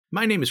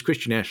My name is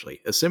Christian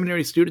Ashley, a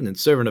seminary student and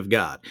servant of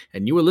God,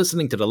 and you are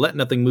listening to the Let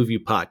Nothing Move You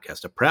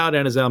podcast, a proud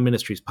Anazal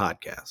Ministries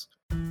podcast.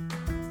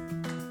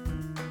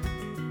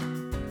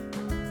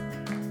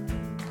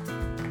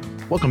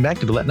 Welcome back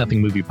to the Let Nothing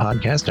Move You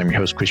podcast. I'm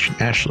your host, Christian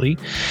Ashley,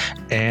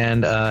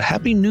 and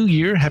Happy New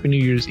Year. Happy New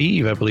Year's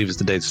Eve, I believe is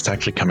the date it's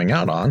actually coming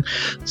out on.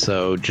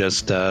 So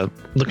just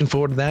looking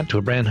forward to that, to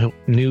a brand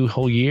new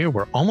whole year.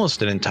 We're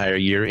almost an entire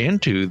year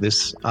into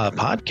this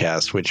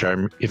podcast, which,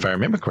 if I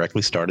remember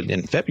correctly, started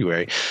in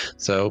February.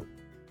 So,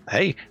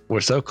 hey, we're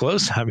so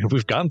close. I mean,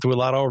 we've gone through a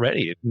lot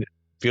already. It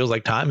feels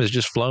like time has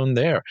just flown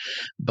there.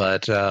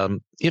 But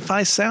if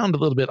I sound a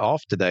little bit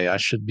off today, I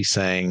should be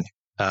saying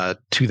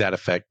to that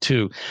effect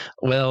too.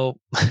 Well,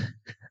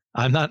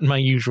 I'm not in my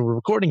usual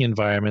recording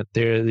environment.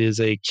 There is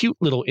a cute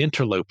little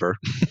interloper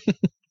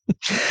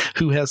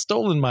who has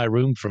stolen my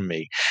room from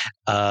me.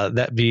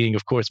 That being,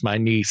 of course, my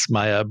niece.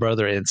 My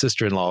brother and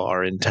sister-in-law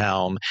are in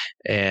town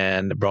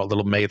and brought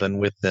little Malin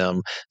with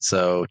them.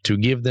 So to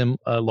give them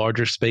a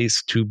larger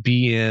space to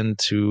be in,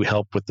 to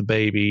help with the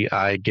baby,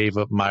 I gave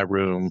up my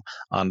room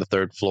on the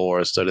third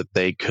floor so that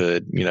they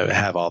could,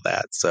 have all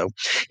that. So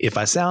if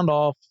I sound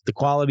off, the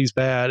quality's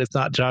bad. It's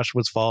not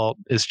Joshua's fault.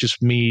 It's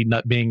just me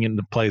not being in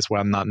the place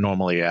where I'm not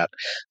normally at.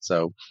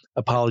 So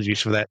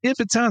apologies for that. If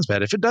it sounds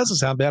bad, if it doesn't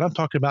sound bad, I'm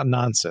talking about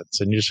nonsense.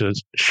 And you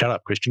just shut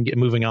up, Christian, get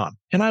moving on.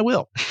 And I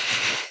will.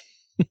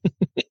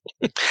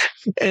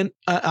 And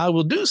I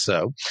will do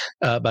so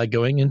by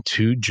going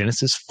into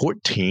Genesis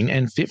 14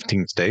 and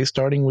 15 today,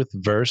 starting with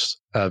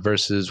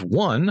verses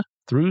 1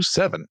 through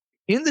 7.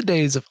 In the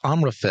days of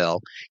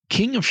Amraphel,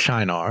 king of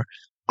Shinar,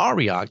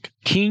 Arioch,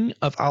 king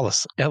of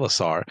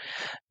Elasar,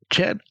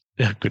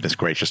 goodness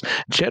gracious,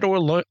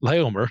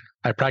 Chedorlaomer,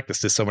 I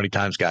practiced this so many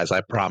times, guys,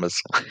 I promise,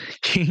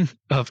 king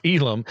of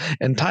Elam,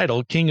 and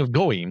Tidal, king of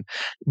Goyim.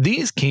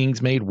 These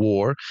kings made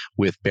war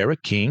with Bera,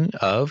 king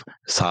of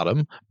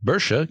Sodom,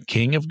 Bersha,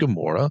 king of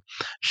Gomorrah,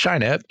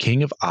 Shinab,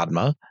 king of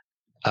Admah,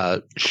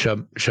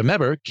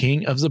 Shemeber,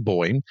 king of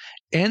Zeboim,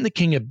 and the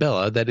king of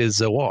Bela, that is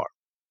Zoar.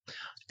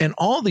 And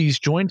all these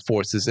joined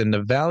forces in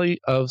the valley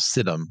of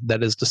Siddim,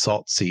 that is the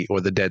Salt Sea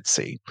or the Dead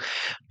Sea.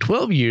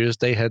 12 years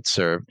they had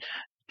served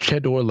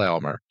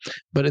Chedorlaomer,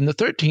 but in the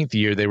 13th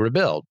year they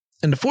rebelled.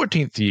 In the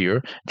 14th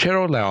year,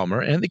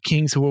 Chedorlaomer and the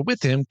kings who were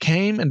with him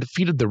came and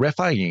defeated the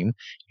Rephaim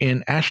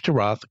in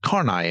Ashtaroth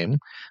Karnaim,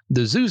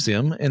 the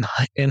Zuzim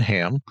in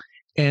Ham,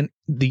 and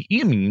the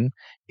Emim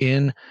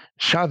in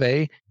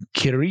Shaveh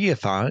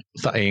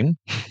Kiriathaim,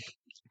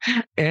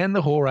 and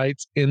the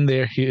Horites in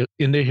their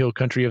hill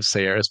country of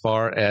Seir, as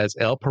far as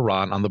El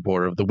Paran on the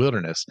border of the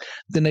wilderness.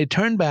 Then they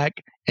turned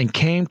back and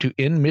came to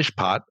En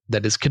Mishpat,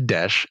 that is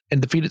Kadesh, and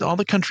defeated all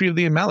the country of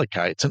the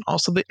Amalekites and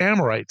also the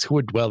Amorites who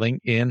were dwelling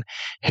in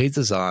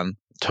Hazazon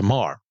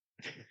Tamar.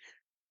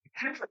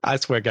 I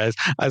swear, guys,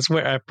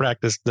 I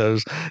practiced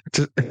those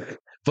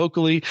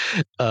vocally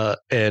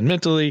and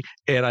mentally,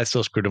 and I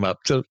still screwed them up.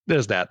 So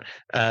there's that.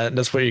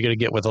 That's what you're going to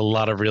get with a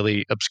lot of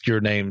really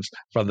obscure names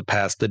from the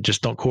past that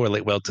just don't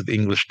correlate well to the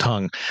English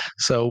tongue.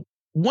 So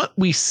what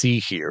we see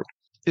here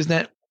is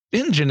that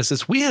in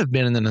Genesis, we have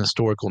been in an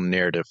historical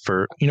narrative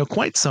for,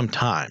 quite some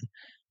time.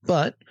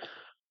 But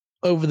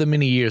over the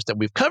many years that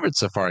we've covered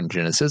so far in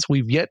Genesis,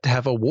 we've yet to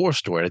have a war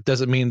story. It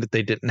doesn't mean that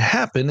they didn't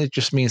happen. It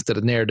just means that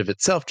the narrative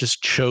itself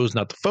just chose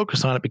not to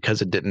focus on it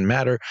because it didn't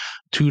matter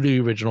to the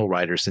original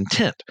writer's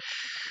intent.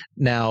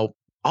 Now,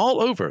 all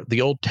over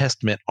the Old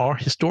Testament are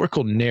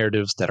historical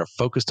narratives that are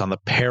focused on the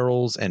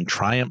perils and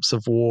triumphs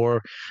of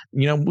war.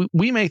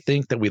 We may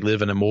think that we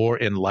live in a more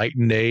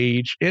enlightened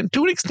age, and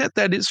to an extent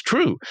that is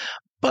true.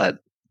 But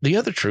the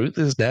other truth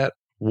is that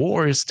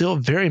war is still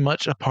very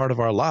much a part of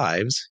our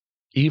lives,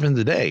 even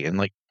today. And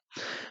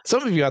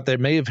some of you out there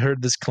may have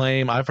heard this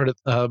claim. I've heard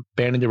it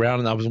bandied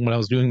around, and when I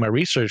was doing my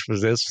research for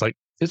this,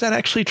 is that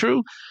actually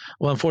true?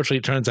 Well, unfortunately,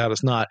 it turns out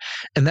it's not.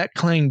 And that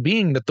claim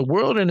being that the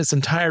world in its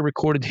entire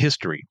recorded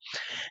history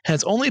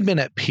has only been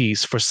at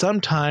peace for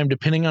some time,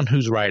 depending on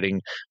who's writing,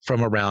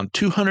 from around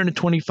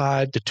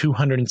 225 to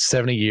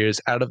 270 years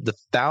out of the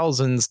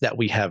thousands that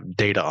we have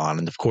data on.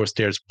 And of course,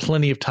 there's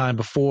plenty of time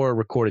before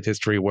recorded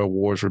history where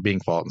wars were being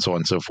fought and so on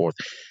and so forth.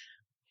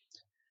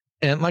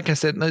 And like I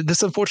said,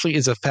 this unfortunately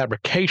is a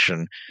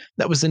fabrication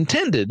that was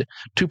intended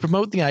to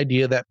promote the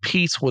idea that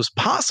peace was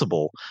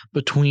possible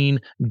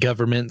between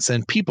governments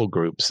and people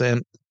groups.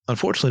 And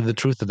unfortunately, the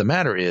truth of the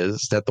matter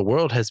is that the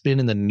world has been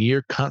in a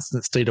near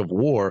constant state of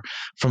war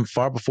from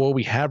far before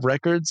we have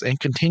records and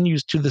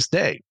continues to this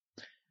day.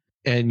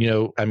 And,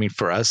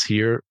 for us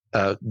here,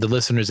 the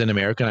listeners in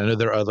America, and I know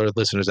there are other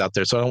listeners out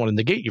there, so I don't want to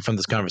negate you from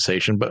this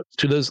conversation, but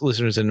to those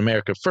listeners in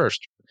America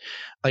first,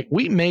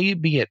 we may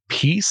be at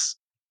peace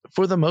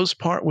for the most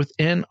part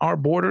within our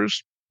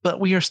borders, but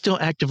we are still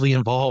actively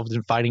involved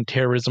in fighting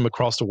terrorism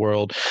across the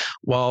world,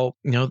 while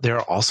there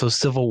are also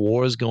civil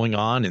wars going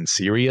on in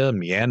Syria,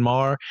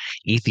 Myanmar,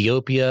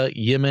 Ethiopia,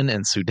 Yemen,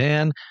 and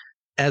Sudan,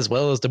 as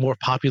well as the more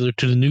popular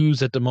to the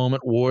news at the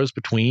moment wars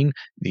between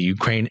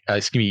Ukraine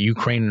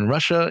and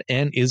Russia,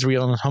 and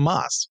Israel and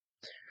Hamas.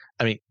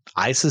 I mean,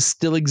 ISIS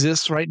still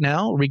exists right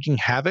now, wreaking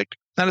havoc.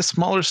 not a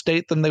smaller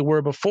state than they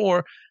were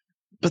before,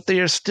 but they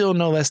are still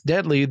no less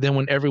deadly than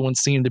when everyone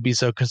seemed to be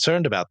so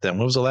concerned about them.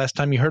 When was the last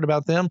time you heard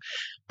about them?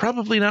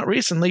 Probably not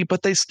recently,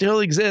 but they still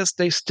exist.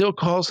 They still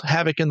cause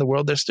havoc in the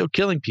world. They're still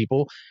killing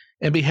people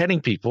and beheading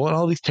people and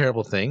all these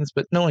terrible things,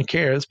 but no one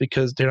cares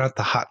because they're not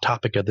the hot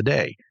topic of the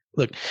day.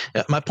 Look,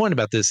 my point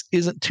about this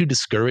isn't to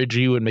discourage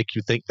you and make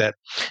you think that,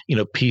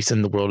 peace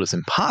in the world is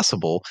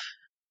impossible,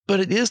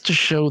 but it is to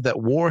show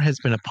that war has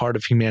been a part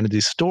of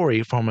humanity's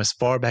story from as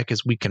far back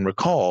as we can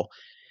recall.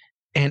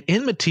 And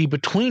enmity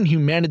between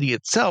humanity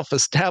itself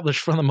established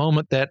from the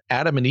moment that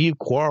Adam and Eve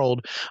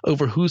quarreled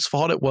over whose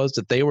fault it was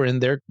that they were in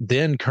their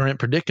then current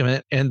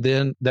predicament, and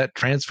then that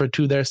transferred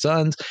to their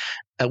sons,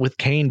 with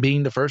Cain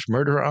being the first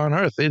murderer on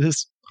earth. It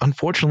is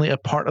unfortunately a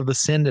part of the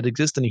sin that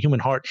exists in the human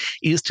heart,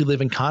 is to live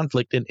in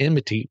conflict and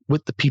enmity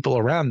with the people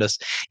around us.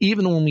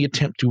 Even when we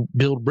attempt to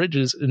build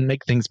bridges and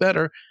make things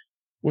better,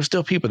 we're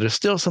still people. There's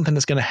still something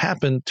that's going to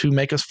happen to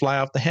make us fly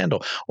off the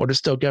handle, or there's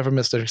still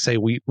governments that say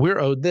we're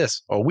owed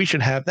this or we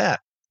should have that.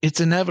 It's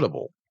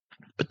inevitable,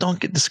 but don't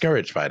get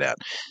discouraged by that.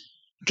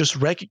 Just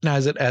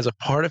recognize it as a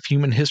part of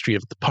human history,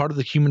 of the part of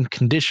the human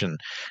condition,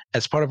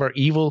 as part of our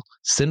evil,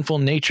 sinful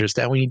natures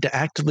that we need to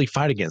actively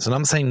fight against. And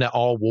I'm saying that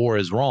all war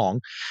is wrong.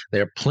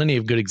 There are plenty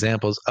of good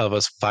examples of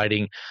us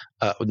fighting,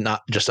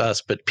 not just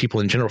us, but people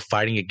in general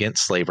fighting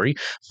against slavery,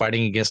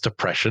 fighting against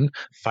oppression,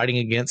 fighting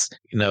against,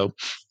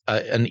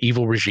 an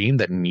evil regime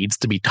that needs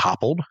to be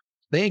toppled.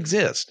 They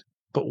exist.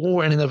 But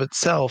war in and of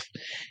itself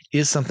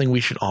is something we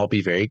should all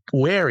be very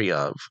wary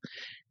of,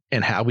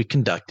 and how we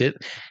conduct it,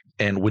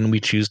 and when we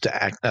choose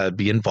to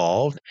be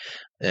involved,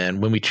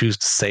 and when we choose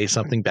to say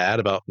something bad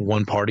about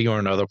one party or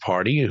another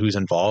party who's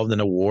involved in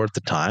a war at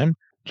the time.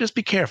 Just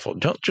be careful.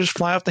 Don't just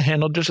fly off the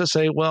handle just to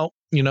say, well,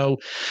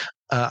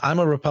 I'm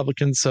a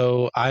Republican,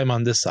 so I'm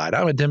on this side.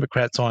 I'm a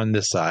Democrat, so I'm on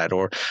this side.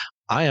 Or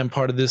I am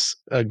part of this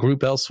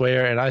group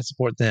elsewhere and I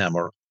support them.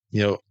 Or,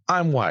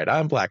 I'm white,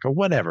 I'm black, or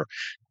whatever.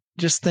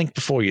 Just think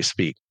before you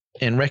speak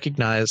and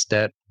recognize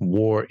that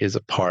war is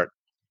a part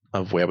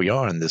of where we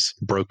are in this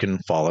broken,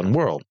 fallen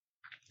world.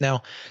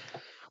 Now,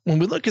 when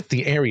we look at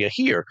the area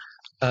here,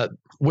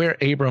 where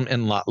Abram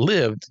and Lot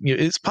lived,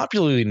 it's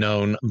popularly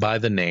known by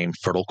the name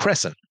Fertile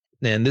Crescent.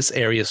 And this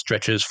area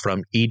stretches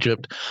from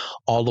Egypt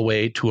all the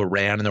way to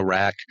Iran and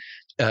Iraq.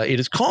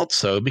 It is called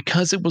so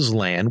because it was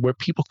land where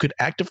people could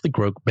actively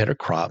grow better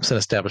crops and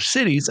establish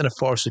cities in a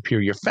far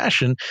superior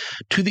fashion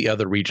to the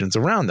other regions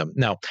around them.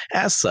 Now,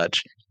 as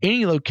such,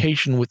 any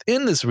location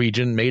within this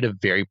region made a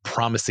very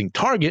promising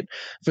target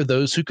for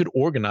those who could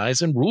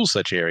organize and rule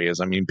such areas.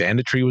 I mean,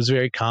 banditry was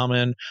very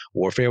common,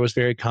 warfare was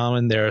very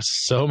common. There are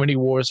so many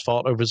wars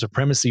fought over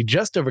supremacy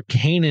just over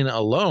Canaan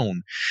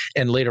alone,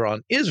 and later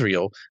on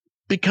Israel,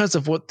 because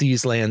of what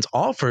these lands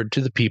offered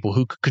to the people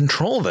who could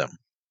control them.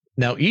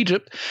 Now,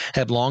 Egypt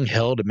had long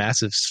held a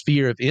massive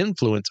sphere of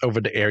influence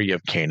over the area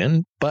of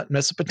Canaan, but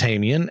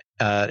Mesopotamian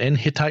and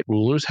Hittite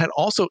rulers had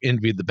also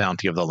envied the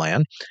bounty of the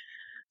land,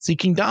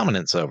 seeking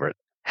dominance over it.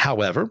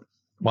 However,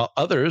 while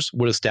others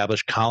would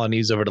establish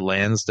colonies over the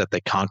lands that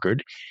they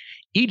conquered,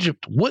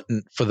 Egypt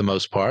wouldn't, for the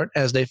most part,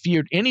 as they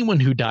feared anyone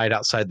who died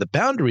outside the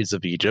boundaries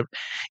of Egypt.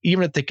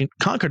 Even if they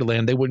conquered a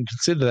land, they wouldn't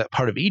consider that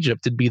part of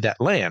Egypt to be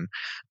that land.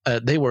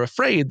 They were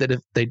afraid that if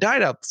they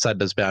died outside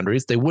those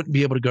boundaries, they wouldn't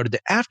be able to go to the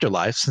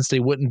afterlife since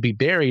they wouldn't be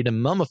buried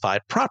and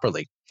mummified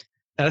properly.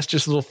 Now, that's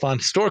just a little fun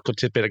historical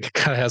tidbit. It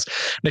kind of has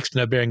next to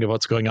no bearing of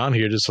what's going on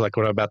here, just like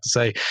what I'm about to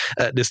say.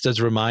 This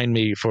does remind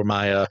me, for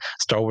my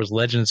Star Wars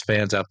Legends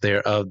fans out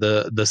there, of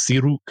the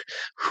Siruk,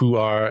 who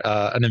are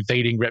an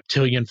invading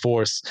reptilian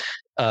force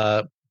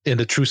in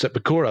the Truce at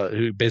Bakura,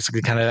 who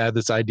basically kind of had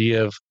this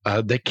idea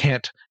of they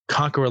can't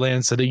conquer a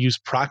land, so they use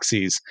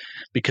proxies,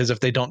 because if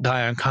they don't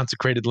die on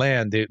consecrated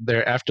land,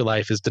 their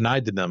afterlife is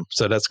denied to them.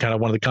 So that's kind of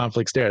one of the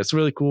conflicts there. It's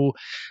really cool.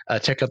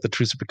 Check out the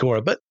Truce at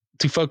Bakura. But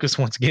to focus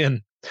once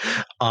again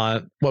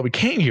on what we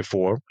came here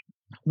for,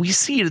 we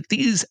see that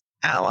these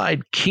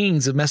allied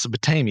kings of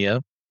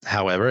Mesopotamia,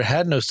 however,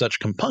 had no such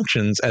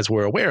compunctions as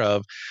we're aware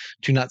of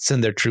to not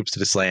send their troops to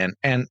this land,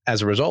 and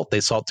as a result, they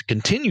sought to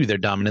continue their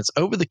dominance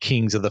over the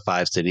kings of the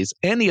 5 cities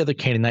and the other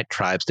Canaanite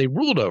tribes they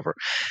ruled over.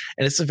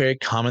 And it's a very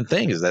common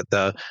thing, is that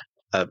the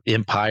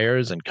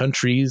empires and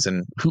countries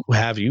and who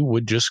have you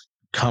would just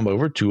come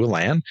over to a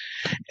land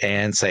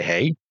and say,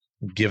 hey,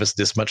 give us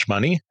this much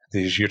money,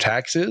 these are your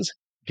taxes,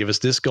 give us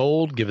this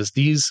gold, give us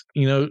these,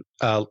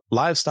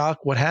 livestock,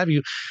 what have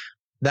you.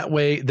 That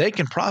way they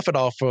can profit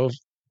off of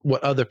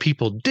what other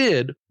people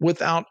did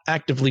without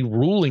actively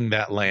ruling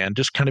that land,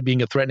 just kind of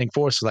being a threatening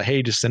force, like,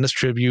 hey, just send us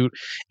tribute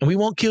and we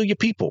won't kill your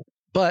people.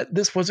 But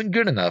this wasn't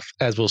good enough,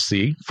 as we'll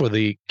see, for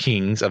the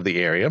kings of the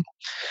area.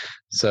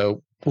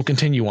 So we'll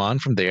continue on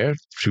from there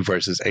to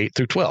verses 8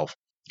 through 12.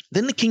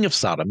 Then the king of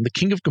Sodom, the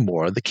king of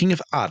Gomorrah, the king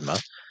of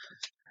Admah,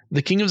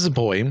 the king of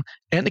Zeboim,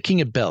 and the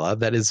king of Bela,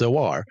 that is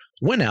Zoar,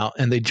 went out,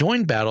 and they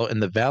joined battle in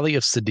the valley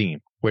of Siddim,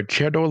 where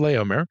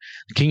Chedorlaomer,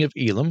 king of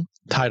Elam,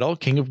 Tidal,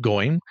 king of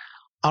Goim,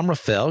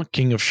 Amraphel,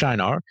 king of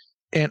Shinar,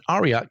 and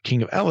Arioch,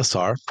 king of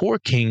Elasar, 4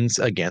 kings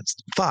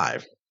against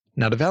 5.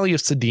 Now, the valley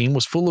of Siddim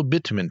was full of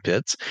bitumen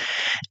pits,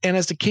 and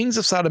as the kings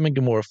of Sodom and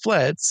Gomorrah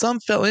fled, some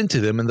fell into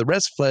them, and the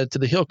rest fled to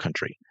the hill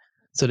country.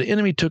 So the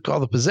enemy took all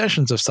the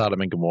possessions of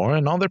Sodom and Gomorrah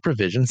and all their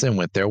provisions and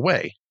went their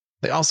way.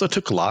 They also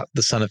took Lot,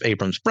 the son of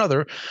Abram's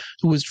brother,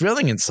 who was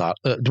dwelling in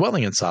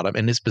Sodom,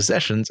 and his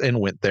possessions,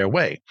 and went their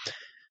way.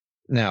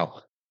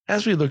 Now,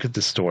 as we look at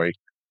this story,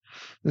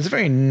 there's a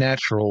very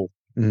natural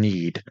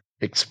need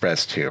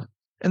expressed here,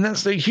 and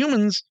that's that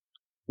humans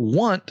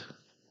want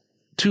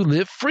to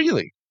live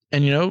freely.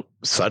 And,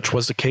 such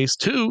was the case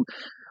too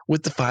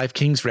with the 5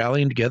 kings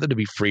rallying together to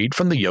be freed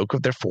from the yoke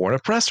of their foreign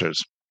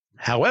oppressors.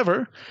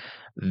 However,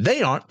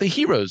 they aren't the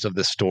heroes of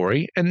this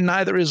story, and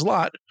neither is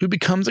Lot, who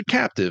becomes a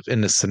captive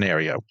in this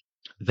scenario.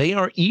 They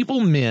are evil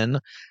men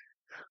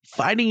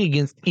fighting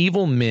against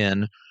evil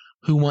men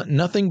who want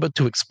nothing but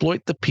to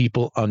exploit the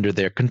people under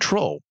their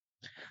control.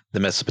 The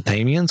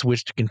Mesopotamians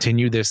wish to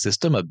continue their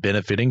system of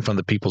benefiting from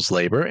the people's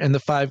labor, and the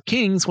 5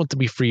 kings want to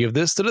be free of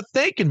this so that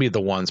they can be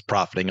the ones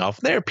profiting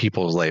off their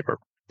people's labor.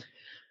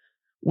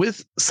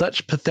 With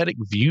such pathetic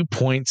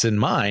viewpoints in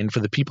mind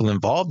for the people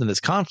involved in this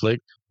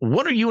conflict,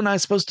 what are you and I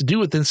supposed to do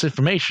with this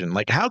information?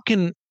 Like, how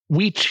can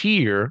we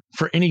cheer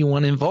for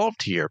anyone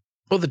involved here?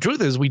 Well, the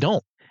truth is we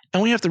don't.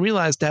 And we have to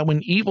realize that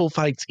when evil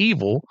fights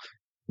evil,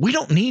 we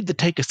don't need to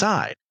take a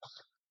side.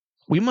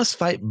 We must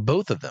fight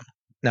both of them.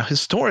 Now,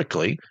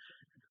 historically,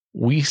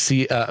 we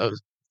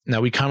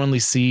commonly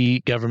see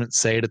governments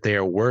say that they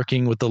are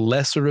working with the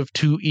lesser of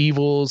 2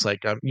 evils. Like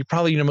you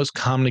probably, most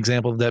common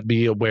example of that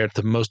be aware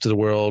to most of the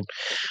world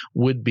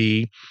would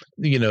be,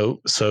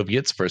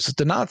 Soviets versus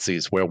the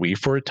Nazis, where we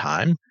for a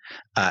time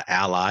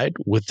allied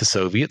with the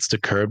Soviets to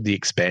curb the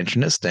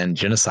expansionist and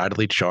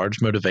genocidally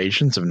charged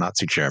motivations of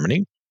Nazi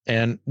Germany.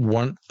 And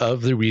one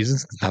of the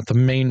reasons, not the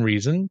main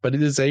reason, but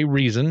it is a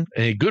reason,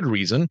 a good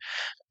reason,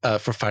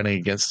 for fighting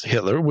against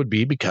Hitler would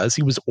be because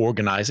he was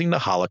organizing the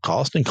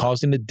Holocaust and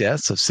causing the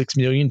deaths of 6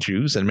 million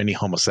Jews and many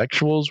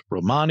homosexuals,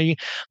 Romani,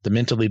 the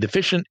mentally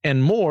deficient,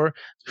 and more,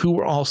 who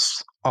were all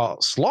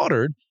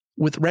slaughtered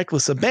with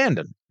reckless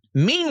abandon.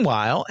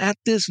 Meanwhile, at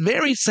this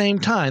very same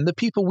time, the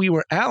people we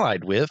were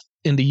allied with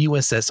in the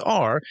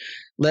USSR,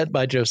 led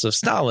by Joseph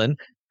Stalin,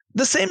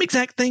 the same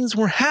exact things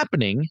were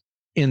happening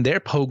in their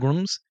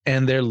pogroms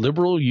and their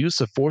liberal use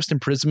of forced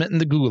imprisonment in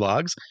the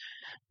gulags,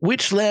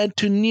 which led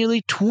to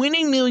nearly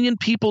 20 million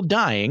people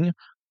dying,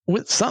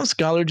 with some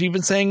scholars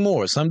even saying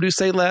more. Some do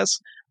say less,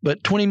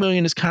 but 20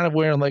 million is kind of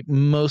where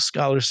most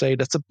scholars say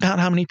that's about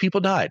how many people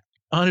died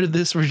under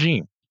this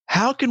regime.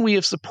 How can we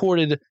have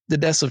supported the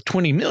deaths of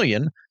 20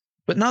 million,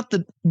 but not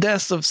the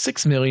deaths of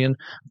 6 million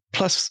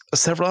plus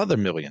several other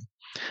million?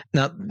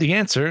 Now, the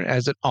answer,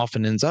 as it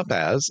often ends up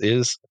as,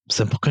 is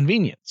simple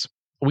convenience.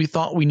 We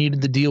thought we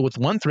needed to deal with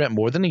one threat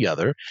more than the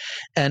other,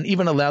 and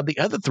even allowed the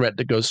other threat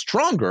to go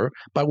stronger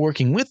by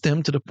working with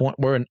them to the point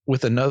where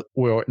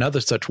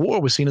another such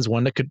war was seen as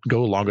one that could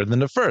go longer than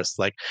the first.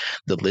 Like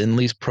the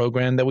Lend-Lease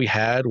program that we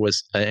had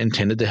was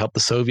intended to help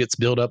the Soviets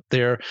build up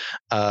their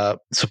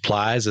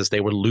supplies as they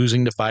were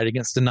losing the fight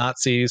against the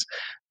Nazis.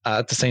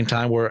 At the same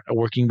time, we're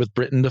working with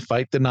Britain to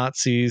fight the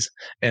Nazis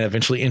and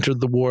eventually entered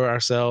the war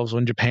ourselves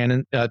when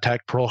Japan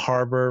attacked Pearl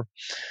Harbor.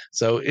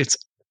 So it's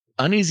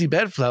uneasy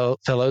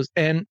bedfellows,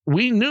 and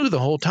we knew the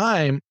whole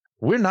time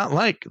we're not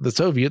like the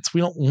Soviets.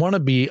 We don't want to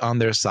be on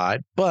their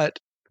side, but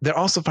they're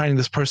also fighting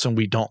this person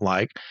we don't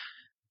like,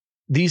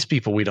 these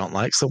people we don't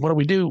like. So what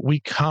do? We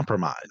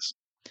compromise.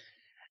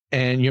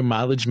 And your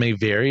mileage may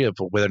vary of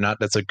whether or not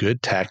that's a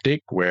good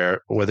tactic,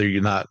 whether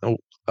you're not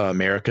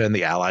America and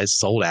the Allies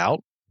sold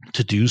out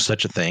to do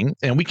such a thing.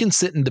 And we can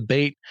sit and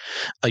debate,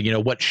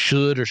 what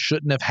should or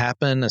shouldn't have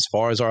happened as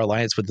far as our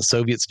alliance with the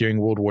Soviets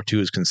during World War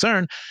II is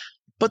concerned.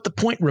 But the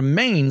point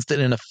remains that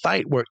in a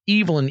fight where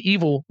evil and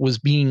evil was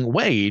being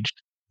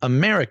waged,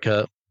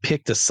 America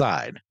picked a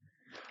side.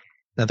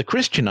 Now, the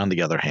Christian, on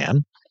the other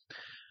hand,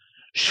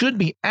 should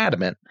be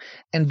adamant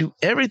and do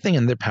everything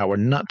in their power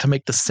not to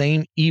make the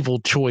same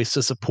evil choice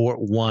to support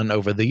one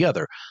over the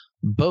other.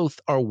 Both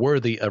are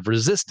worthy of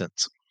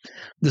resistance.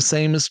 The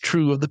same is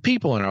true of the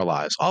people in our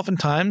lives.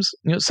 Oftentimes,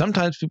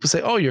 sometimes people say,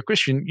 "Oh, you're a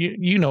Christian.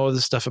 You know all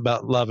this stuff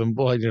about love and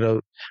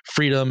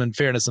freedom and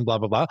fairness and blah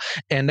blah blah,"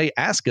 and they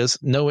ask us,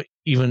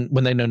 even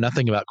when they know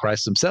nothing about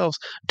Christ themselves,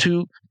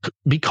 to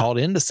be called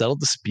in to settle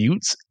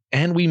disputes,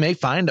 and we may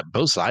find that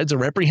both sides are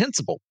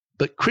reprehensible.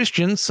 But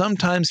Christians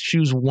sometimes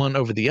choose one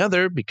over the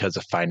other because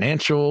of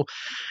financial,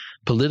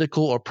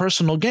 political, or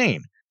personal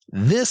gain.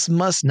 This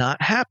must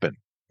not happen.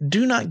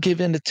 Do not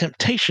give in to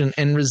temptation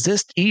and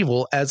resist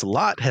evil as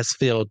Lot has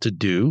failed to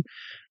do,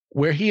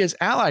 where he has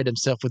allied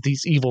himself with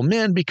these evil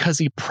men because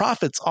he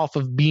profits off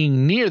of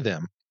being near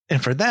them,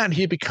 and for that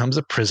he becomes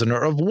a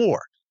prisoner of war.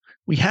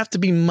 We have to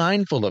be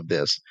mindful of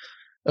this,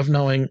 of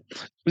knowing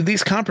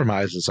these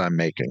compromises I'm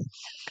making.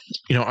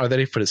 Are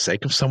they for the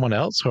sake of someone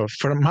else or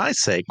for my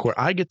sake, where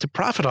I get to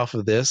profit off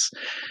of this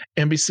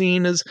and be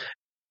seen as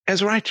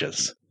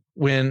righteous,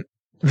 when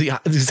the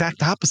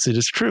exact opposite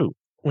is true?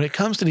 When it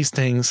comes to these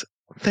things,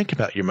 think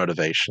about your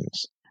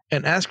motivations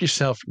and ask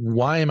yourself,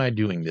 why am I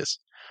doing this?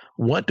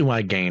 What do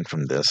I gain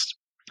from this?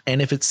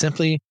 And if it's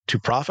simply to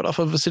profit off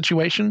of a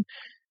situation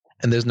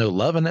and there's no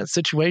love in that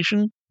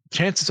situation,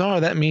 chances are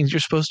that means you're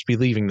supposed to be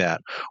leaving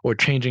that or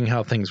changing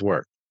how things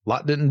work.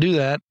 Lot didn't do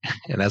that.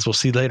 And as we'll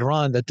see later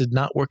on, that did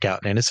not work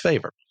out in his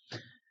favor.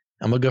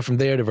 I'm going to go from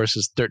there to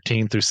verses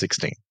 13 through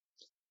 16.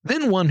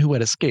 Then one who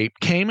had escaped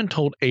came and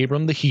told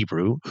Abram the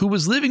Hebrew, who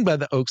was living by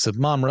the oaks of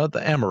Mamre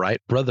the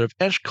Amorite, brother of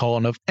Eshcol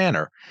and of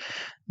Aner.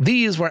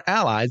 These were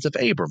allies of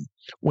Abram.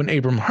 When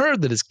Abram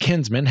heard that his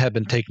kinsmen had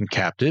been taken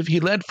captive, he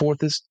led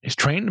forth his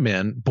trained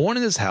men, born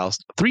in his house,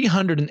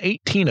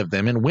 318 of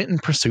them, and went in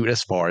pursuit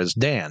as far as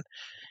Dan.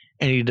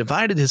 And he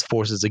divided his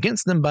forces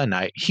against them by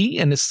night, he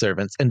and his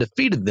servants, and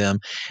defeated them,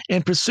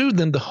 and pursued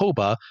them to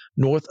Hobah,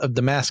 north of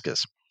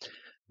Damascus.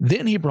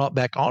 Then he brought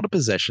back all the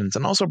possessions,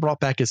 and also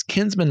brought back his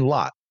kinsman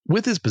Lot,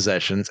 with his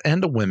possessions,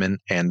 and the women,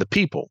 and the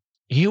people.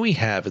 Here we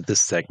have in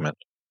this segment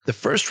the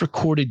first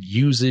recorded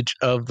usage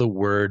of the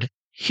word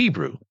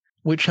Hebrew,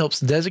 which helps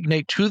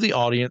designate to the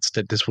audience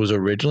that this was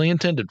originally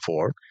intended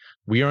for.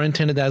 We are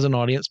intended as an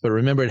audience, but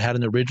remember it had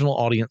an original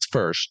audience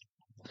first.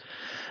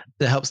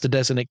 That helps to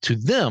designate to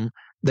them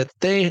that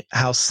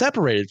how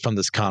separated from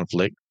this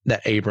conflict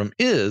that Abram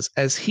is,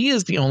 as he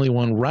is the only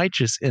one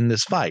righteous in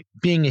this fight.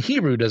 Being a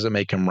Hebrew doesn't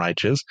make him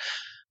righteous,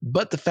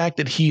 but the fact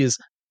that he is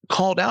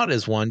called out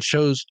as one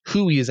shows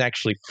who he is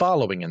actually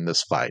following in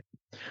this fight.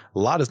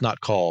 Lot is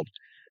not called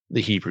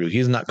the Hebrew. He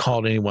is not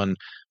called anyone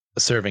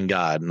serving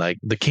God. Like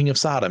the king of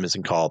Sodom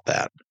isn't called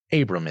that.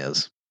 Abram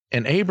is.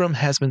 And Abram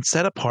has been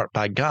set apart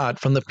by God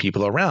from the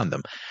people around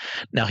them.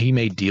 Now, he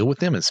may deal with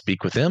them and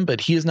speak with them,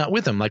 but he is not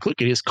with them. Like, look,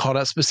 it is called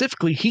out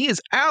specifically. He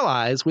is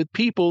allies with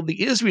people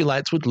the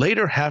Israelites would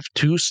later have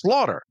to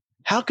slaughter.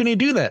 How can he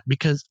do that?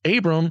 Because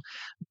Abram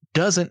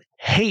doesn't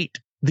hate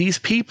these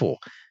people.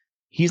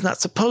 He's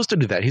not supposed to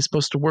do that. He's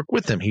supposed to work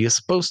with them. He is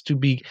supposed to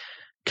be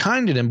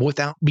kind to them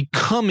without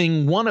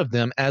becoming one of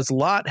them, as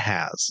Lot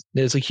has.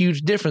 There's a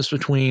huge difference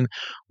between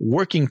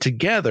working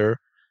together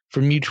for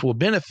mutual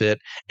benefit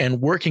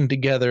and working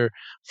together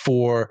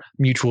for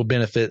mutual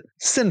benefit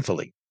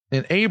sinfully.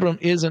 And Abram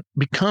isn't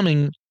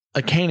becoming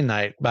a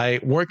Canaanite by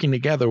working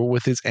together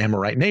with his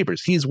Amorite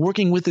neighbors. He's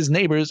working with his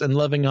neighbors and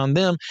loving on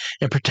them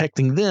and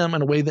protecting them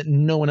in a way that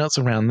no one else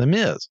around them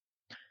is.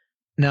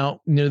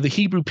 Now, the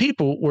Hebrew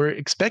people were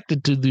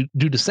expected to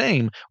do the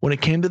same when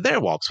it came to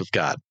their walks with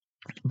God.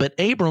 But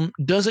Abram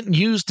doesn't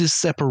use this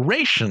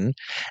separation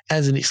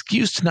as an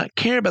excuse to not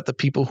care about the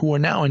people who are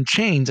now in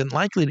chains and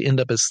likely to end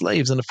up as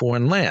slaves in a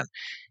foreign land.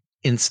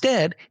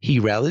 Instead, he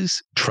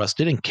rallies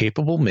trusted and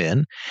capable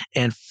men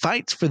and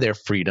fights for their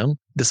freedom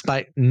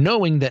despite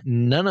knowing that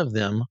none of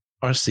them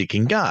are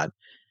seeking God.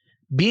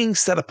 Being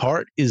set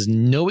apart is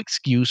no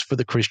excuse for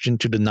the Christian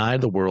to deny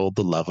the world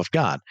the love of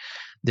God.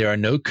 There are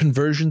no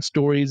conversion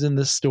stories in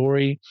this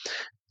story,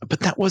 but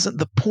that wasn't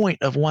the point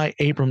of why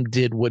Abram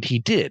did what he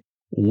did.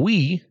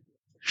 We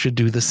should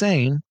do the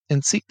same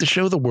and seek to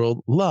show the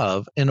world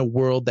love in a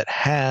world that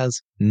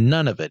has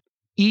none of it,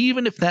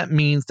 even if that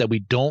means that we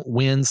don't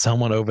win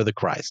someone over to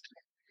Christ.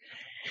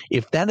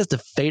 If that is the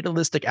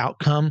fatalistic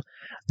outcome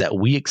that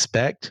we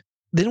expect,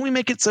 then we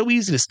make it so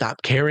easy to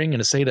stop caring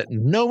and to say that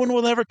no one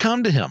will ever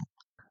come to him.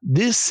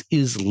 This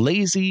is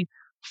lazy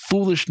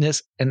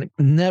foolishness, and it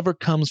never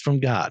comes from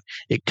God.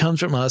 It comes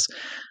from us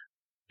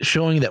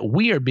showing that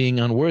we are being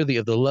unworthy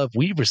of the love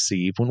we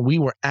received when we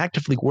were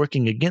actively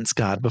working against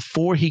God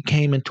before he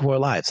came into our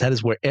lives. That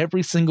is where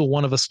every single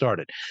one of us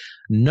started.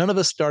 None of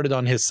us started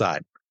on his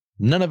side.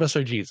 None of us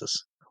are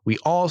Jesus. We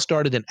all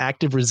started in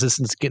active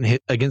resistance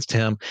against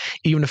him,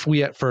 even if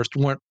we at first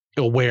weren't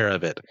aware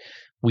of it.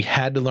 We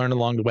had to learn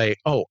along the way,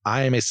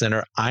 I am a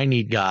sinner. I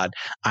need God.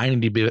 I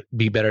need to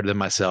be better than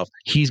myself.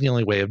 He's the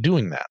only way of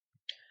doing that.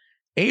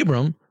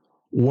 Abram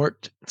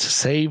worked to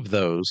save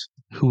those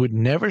who would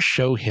never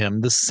show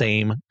him the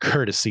same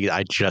courtesy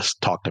I just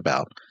talked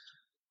about.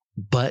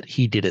 But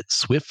he did it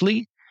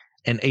swiftly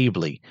and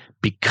ably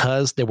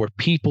because there were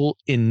people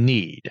in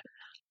need.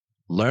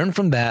 Learn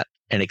from that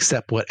and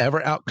accept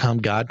whatever outcome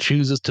God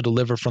chooses to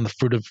deliver from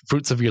the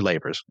fruits of your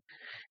labors.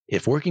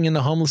 If working in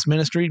the homeless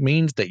ministry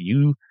means that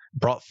you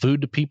brought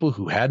food to people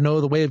who had no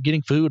other way of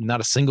getting food and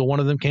not a single one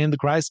of them came to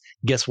Christ,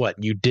 guess what?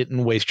 You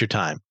didn't waste your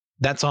time.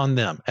 That's on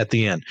them at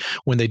the end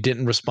when they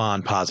didn't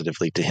respond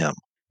positively to him.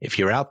 If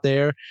you're out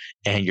there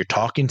and you're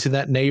talking to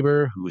that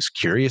neighbor who is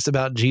curious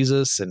about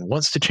Jesus and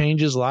wants to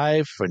change his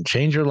life and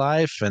change your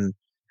life, and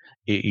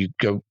you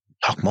go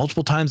talk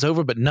multiple times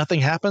over, but nothing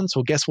happens,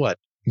 well, guess what?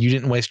 You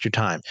didn't waste your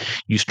time.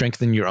 You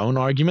strengthened your own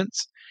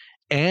arguments,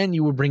 and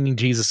you were bringing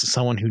Jesus to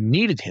someone who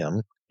needed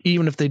him,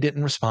 even if they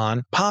didn't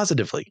respond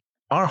positively.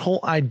 Our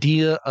whole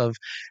idea of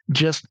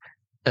just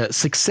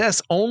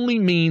success only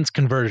means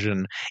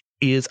conversion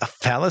is a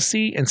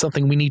fallacy and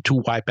something we need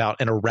to wipe out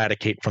and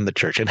eradicate from the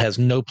church. It has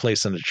no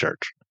place in the church.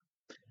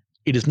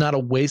 It is not a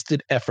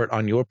wasted effort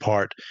on your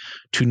part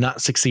to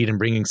not succeed in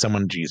bringing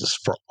someone to Jesus.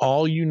 For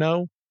all you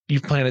know,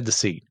 you've planted the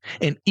seed.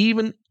 And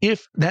even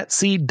if that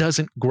seed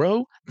doesn't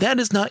grow, that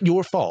is not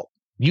your fault.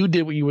 You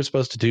did what you were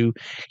supposed to do.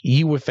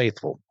 You were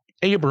faithful.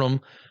 Abram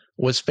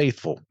was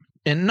faithful.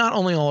 And not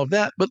only all of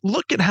that, but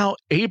look at how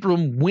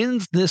Abram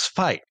wins this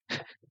fight.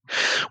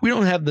 We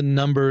don't have the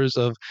numbers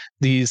of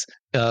these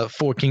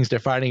four kings they're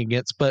fighting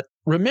against, but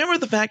remember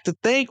the fact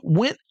that they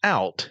went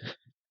out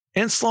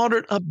and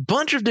slaughtered a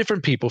bunch of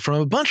different people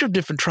from a bunch of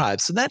different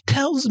tribes. So that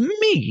tells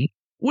me,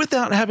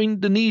 without having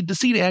the need to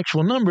see the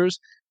actual numbers,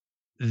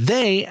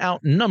 they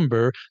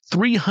outnumber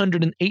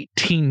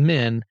 318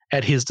 men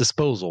at his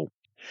disposal.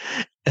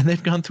 And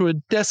they've gone through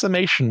a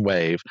decimation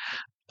wave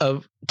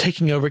of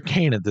taking over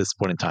Canaan at this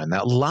point in time.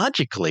 Now,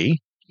 logically,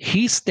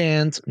 he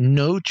stands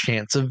no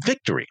chance of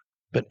victory.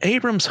 But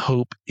Abram's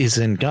hope is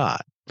in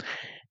God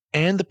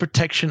and the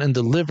protection and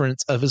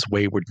deliverance of his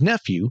wayward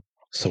nephew.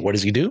 So what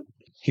does he do?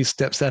 He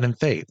steps out in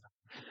faith,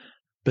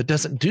 but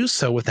doesn't do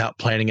so without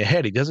planning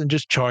ahead. He doesn't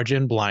just charge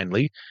in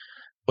blindly.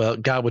 Well,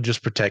 God will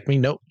just protect me.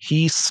 No,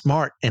 he's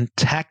smart and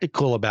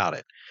tactical about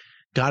it.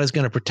 God is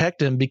going to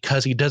protect him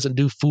because he doesn't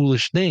do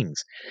foolish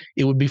things.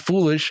 It would be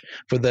foolish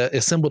for the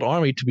assembled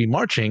army to be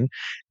marching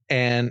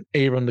and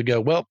Abram to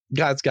go, well,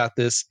 God's got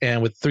this.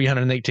 And with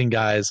 318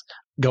 guys,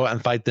 go out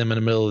and fight them in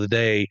the middle of the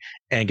day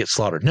and get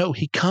slaughtered. No,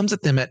 he comes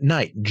at them at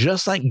night,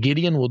 just like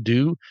Gideon will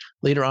do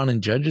later on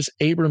in Judges.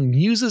 Abram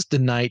uses the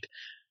night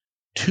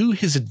to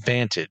his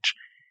advantage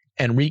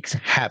and wreaks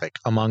havoc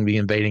among the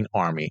invading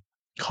army,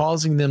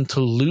 causing them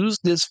to lose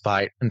this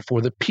fight and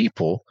for the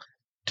people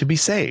to be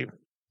saved.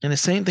 And the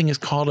same thing is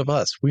called of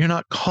us. We are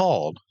not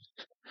called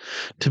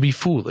to be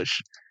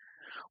foolish.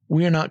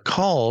 We are not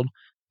called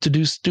to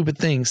do stupid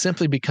things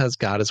simply because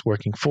God is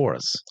working for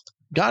us.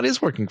 God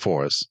is working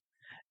for us.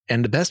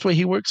 And the best way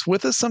he works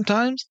with us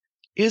sometimes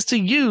is to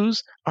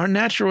use our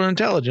natural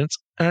intelligence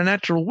and our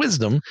natural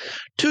wisdom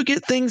to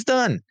get things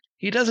done.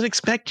 He doesn't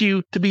expect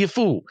you to be a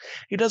fool.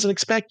 He doesn't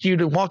expect you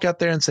to walk out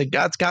there and say,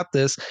 God's got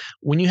this,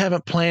 when you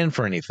haven't planned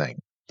for anything.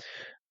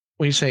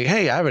 When you say,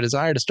 hey, I have a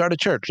desire to start a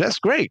church, that's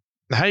great.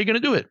 How are you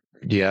going to do it?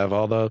 Do you have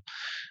all the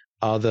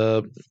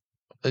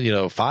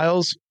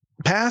files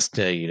passed?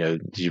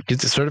 Did you get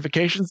the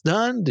certifications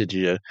done? Did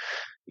you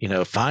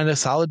find a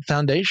solid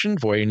foundation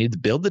for where you need to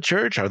build the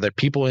church? Are there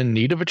people in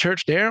need of a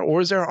church there?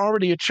 Or is there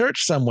already a church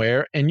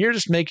somewhere and you're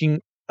just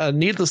making a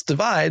needless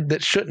divide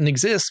that shouldn't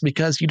exist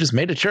because you just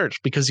made a church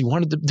because you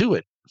wanted to do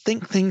it?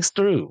 Think things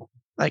through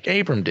like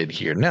Abram did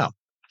here. Now,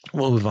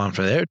 we'll move on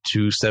from there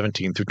to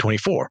 17 through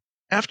 24.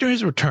 After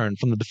his return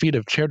from the defeat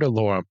of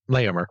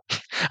Chedorlaomer,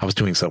 I was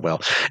doing so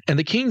well, and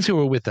the kings who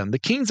were with him, the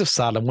kings of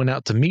Sodom went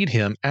out to meet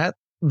him at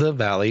the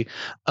valley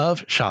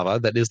of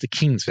Shaveh, that is the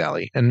King's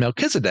Valley. And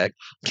Melchizedek,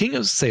 king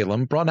of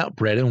Salem, brought out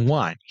bread and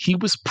wine. He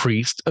was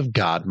priest of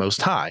God Most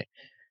High.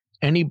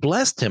 And he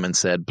blessed him and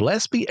said,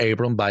 Blessed be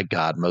Abram by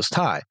God Most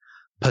High,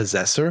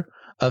 possessor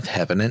of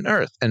heaven and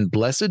earth. And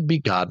blessed be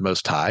God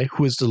Most High,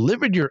 who has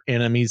delivered your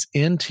enemies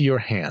into your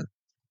hand.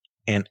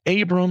 And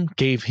Abram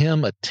gave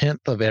him a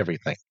tenth of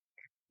everything.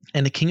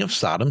 And the king of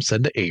Sodom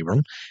said to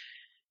Abram,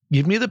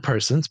 Give me the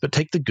persons, but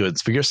take the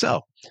goods for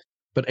yourself.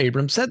 But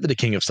Abram said to the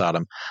king of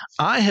Sodom,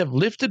 I have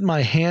lifted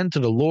my hand to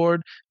the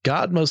Lord,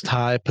 God Most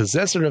High,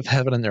 possessor of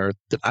heaven and earth,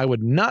 that I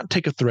would not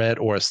take a thread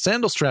or a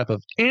sandal strap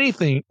of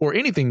anything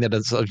that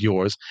is of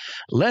yours,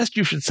 lest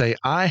you should say,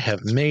 I have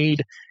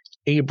made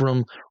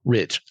Abram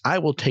rich. I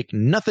will take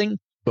nothing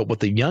but what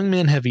the young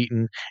men have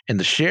eaten, and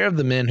the share of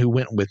the men who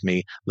went with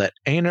me. Let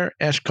Aner,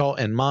 Eshcol,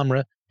 and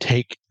Mamre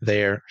take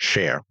their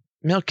share.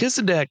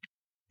 Melchizedek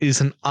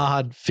is an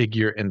odd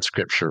figure in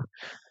Scripture.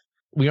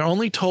 We are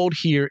only told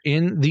here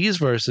in these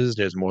verses,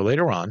 there's more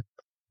later on,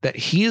 that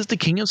he is the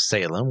king of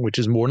Salem, which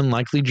is more than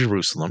likely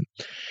Jerusalem,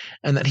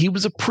 and that he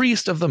was a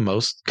priest of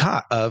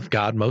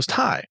God Most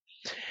High.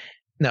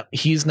 Now,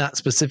 he's not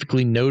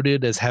specifically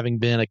noted as having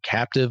been a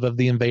captive of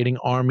the invading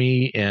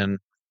army and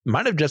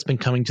might have just been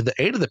coming to the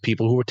aid of the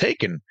people who were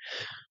taken.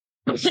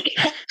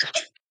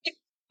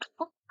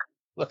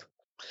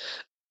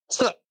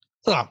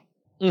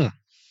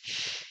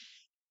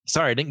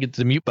 Sorry, I didn't get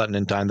to the mute button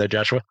in time there,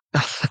 Joshua.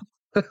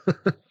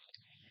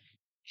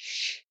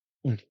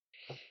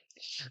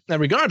 Now,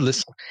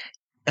 regardless,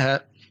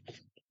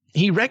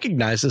 he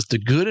recognizes the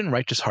good and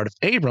righteous heart of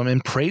Abram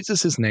and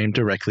praises his name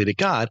directly to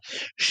God,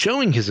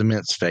 showing his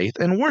immense faith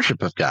and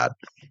worship of God.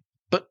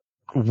 But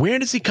where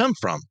does he come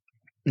from?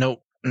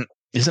 No,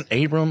 isn't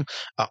Abram,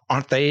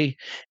 aren't they,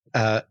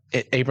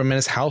 Abram and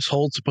his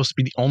household supposed to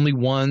be the only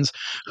ones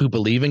who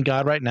believe in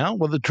God right now?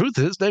 Well, the truth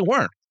is they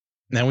weren't.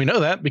 Now we know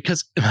that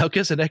because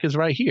Melchizedek is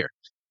right here.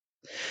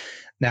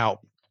 Now,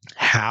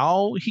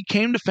 how he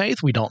came to faith,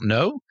 we don't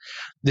know.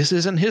 This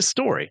isn't his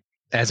story.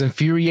 As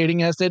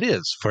infuriating as that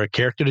is for a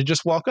character to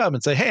just walk up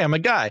and say, hey, I'm a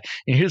guy,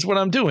 and here's what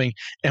I'm doing,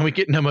 and we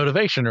get no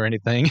motivation or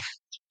anything.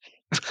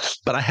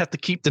 But I have to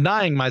keep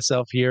denying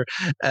myself here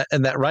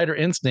and that writer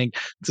instinct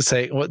to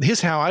say, well,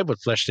 here's how I would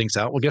flesh things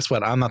out. Well, guess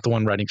what? I'm not the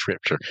one writing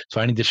Scripture,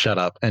 so I need to shut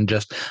up and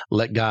just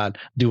let God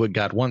do what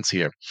God wants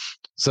here.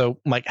 So,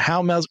 like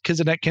how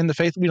Melchizedek came to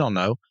faith, we don't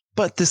know.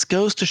 But this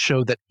goes to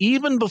show that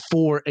even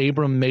before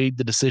Abram made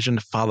the decision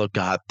to follow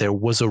God, there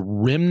was a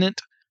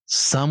remnant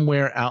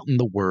somewhere out in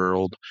the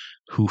world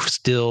who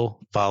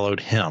still followed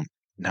him.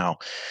 Now,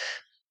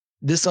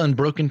 this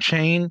unbroken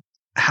chain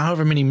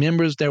however many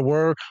members there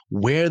were,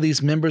 where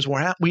these members were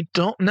at, we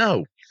don't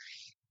know.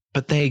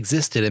 But they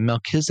existed, and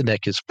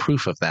Melchizedek is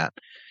proof of that.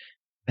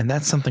 And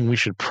that's something we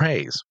should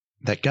praise,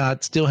 that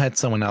God still had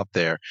someone out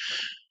there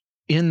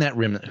in that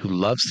remnant who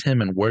loves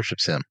him and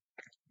worships him.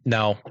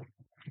 Now,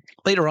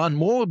 later on,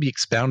 more will be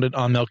expounded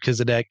on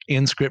Melchizedek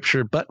in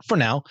Scripture, but for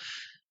now,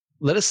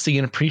 let us see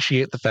and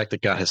appreciate the fact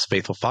that God has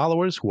faithful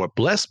followers who are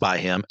blessed by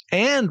him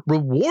and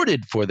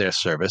rewarded for their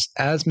service,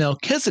 as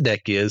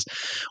Melchizedek is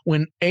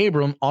when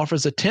Abram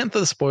offers a tenth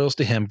of the spoils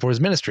to him for his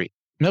ministry.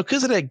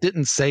 Melchizedek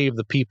didn't save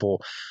the people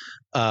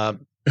that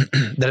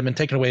had been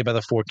taken away by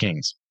the four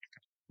kings,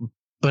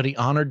 but he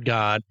honored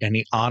God and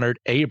he honored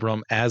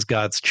Abram as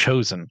God's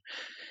chosen.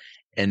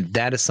 And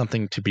that is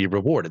something to be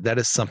rewarded. That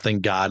is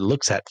something God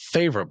looks at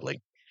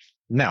favorably.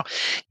 Now,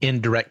 in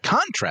direct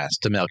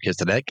contrast to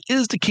Melchizedek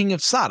is the king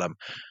of Sodom,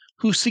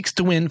 who seeks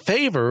to win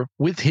favor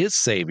with his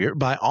savior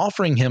by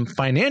offering him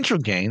financial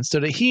gain so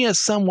that he has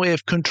some way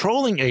of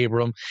controlling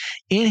Abram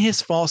in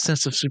his false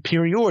sense of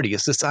superiority.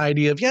 It's this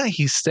idea of, yeah,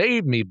 he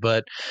saved me,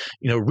 but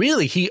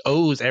really he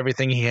owes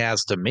everything he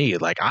has to me.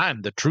 Like,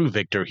 I'm the true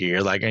victor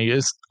here. Like,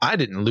 I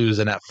didn't lose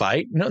in that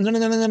fight. No.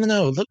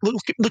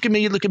 Look at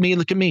me, look at me,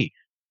 look at me.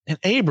 And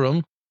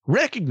Abram,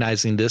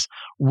 recognizing this,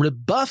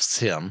 rebuffs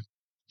him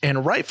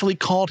and rightfully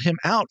called him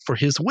out for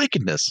his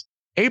wickedness.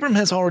 Abram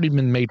has already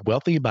been made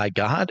wealthy by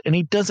God, and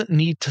he doesn't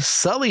need to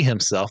sully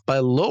himself by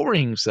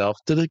lowering himself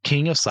to the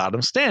king of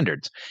Sodom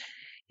standards,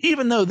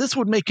 even though this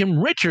would make him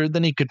richer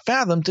than he could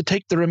fathom to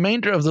take the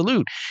remainder of the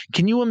loot.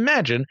 Can you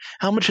imagine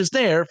how much is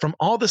there from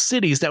all the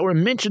cities that were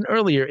mentioned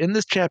earlier in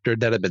this chapter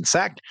that have been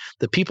sacked,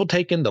 the people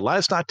taken, the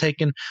livestock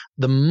taken?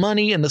 The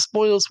money and the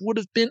spoils would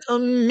have been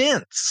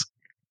immense,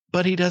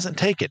 but he doesn't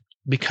take it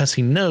because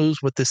he knows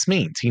what this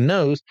means. He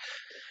knows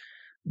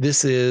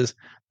this is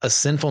a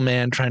sinful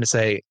man trying to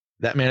say,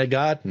 that man of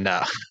God?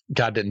 No,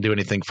 God didn't do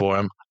anything for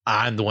him.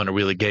 I'm the one who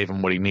really gave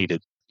him what he needed.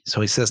 So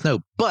he says no,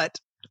 but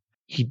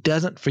he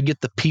doesn't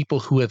forget the people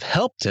who have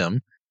helped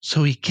him.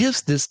 So he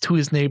gives this to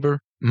his neighbor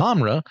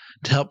Mamre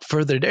to help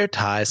further their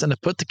ties and to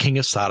put the king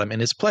of Sodom in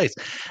his place.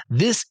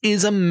 This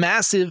is a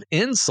massive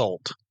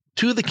insult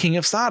to the king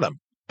of Sodom,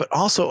 but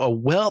also a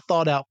well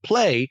thought out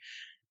play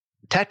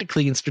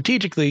tactically and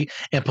strategically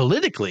and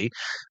politically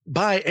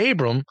by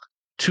Abram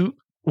to,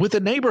 with a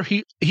neighbor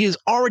he is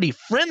already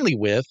friendly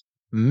with,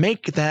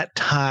 make that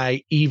tie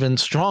even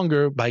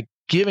stronger by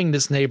giving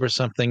this neighbor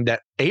something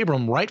that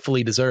Abram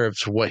rightfully deserves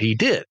for what he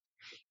did.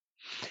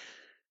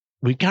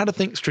 We got to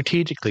think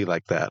strategically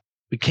like that.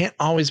 We can't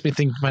always be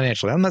thinking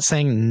financially. I'm not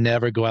saying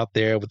never go out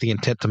there with the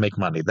intent to make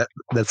money.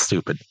 That's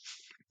stupid.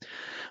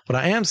 What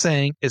I am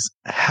saying is,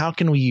 how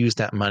can we use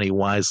that money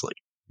wisely?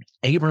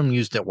 Abram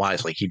used it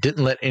wisely. He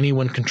didn't let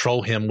anyone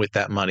control him with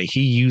that money.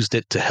 He used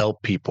it to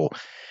help people.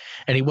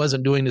 And he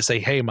wasn't doing to say,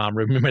 hey, Mom,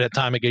 remember that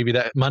time I gave you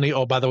that money?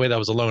 Oh, by the way, that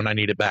was a loan. I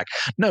need it back.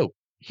 No,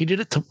 he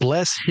did it to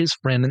bless his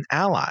friend and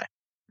ally.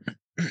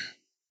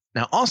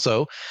 Now,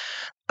 also,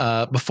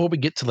 before we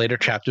get to later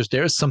chapters,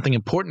 there is something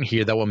important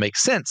here that will make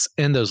sense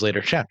in those later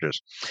chapters.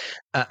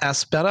 As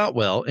spelled out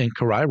well in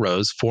Karai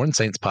Rose, Foreign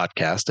Saints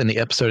podcast, in the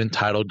episode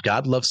entitled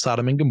God Loves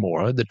Sodom and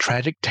Gomorrah, The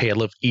Tragic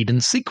Tale of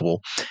Eden's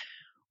Sequel,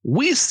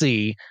 we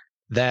see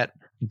that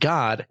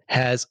God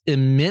has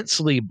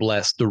immensely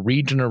blessed the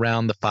region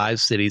around the five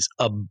cities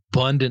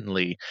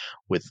abundantly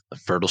with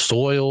fertile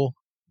soil,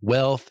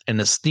 wealth,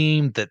 and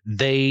esteem that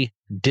they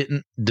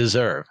didn't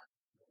deserve.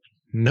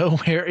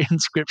 Nowhere in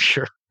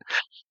Scripture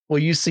will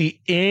you see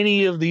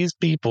any of these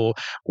people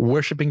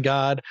worshiping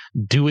God,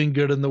 doing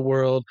good in the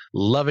world,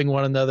 loving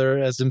one another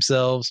as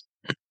themselves.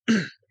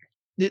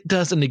 It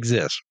doesn't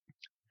exist.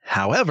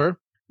 However,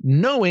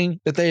 knowing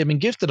that they have been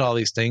gifted all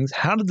these things,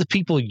 how did the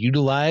people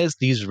utilize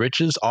these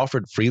riches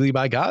offered freely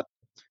by God?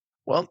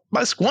 Well,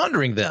 by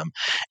squandering them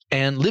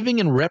and living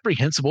in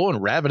reprehensible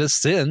and ravenous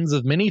sins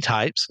of many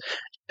types,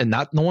 and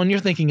not the one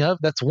you're thinking of,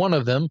 that's one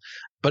of them,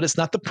 but it's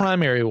not the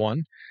primary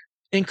one,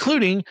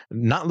 including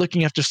not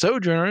looking after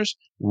sojourners,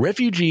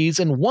 refugees,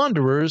 and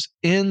wanderers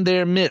in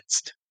their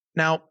midst.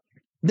 Now,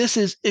 this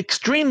is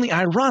extremely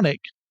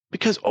ironic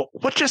because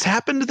what just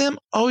happened to them?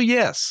 Oh,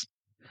 yes.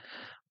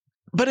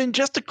 But in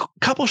just a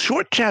couple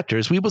short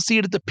chapters, we will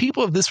see that the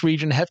people of this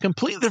region have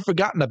completely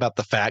forgotten about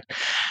the fact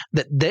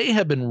that they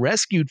have been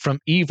rescued from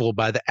evil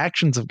by the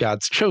actions of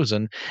God's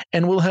chosen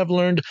and will have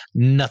learned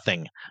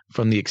nothing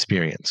from the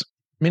experience.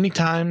 Many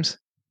times,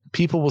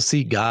 people will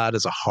see God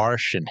as a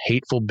harsh and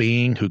hateful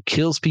being who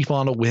kills people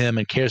on a whim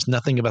and cares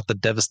nothing about the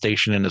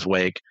devastation in his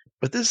wake.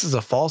 But this is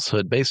a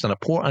falsehood based on a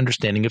poor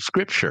understanding of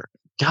Scripture.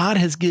 God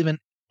has given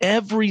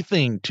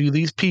everything to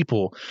these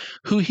people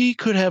who he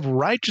could have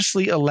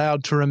righteously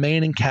allowed to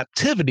remain in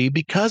captivity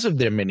because of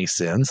their many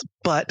sins,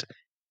 but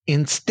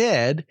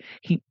instead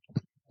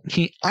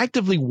he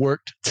actively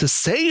worked to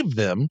save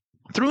them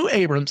through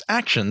Abram's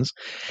actions.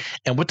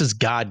 And what does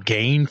God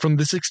gain from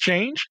this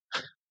exchange?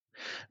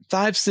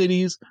 5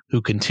 cities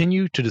who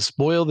continue to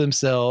despoil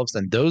themselves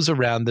and those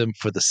around them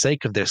for the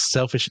sake of their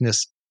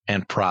selfishness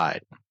and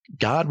pride.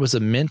 God was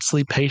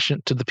immensely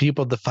patient to the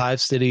people of the 5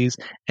 cities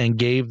and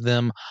gave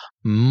them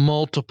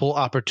multiple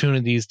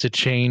opportunities to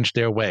change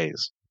their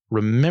ways.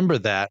 Remember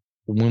that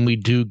when we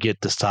do get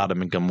to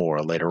Sodom and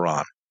Gomorrah later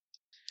on.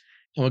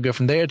 And we'll go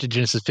from there to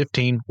Genesis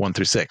 15, 1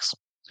 through 6.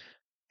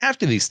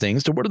 After these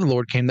things, the word of the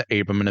Lord came to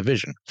Abram in a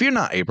vision. Fear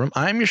not, Abram,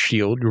 I am your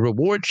shield, your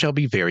reward shall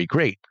be very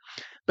great.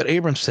 But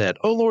Abram said,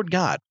 O Lord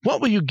God, what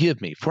will you give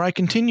me? For I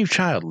continue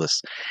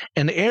childless,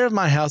 and the heir of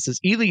my house is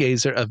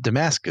Eliezer of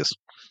Damascus.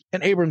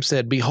 And Abram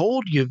said,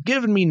 Behold, you have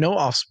given me no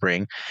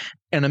offspring,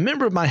 and a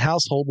member of my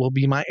household will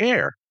be my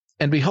heir.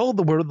 And behold,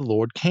 the word of the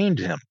Lord came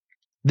to him.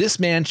 This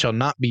man shall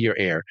not be your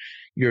heir.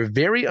 Your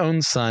very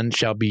own son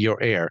shall be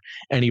your heir.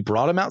 And he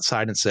brought him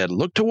outside and said,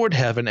 Look toward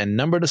heaven and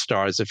number the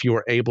stars if you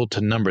are able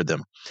to number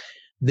them.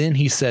 Then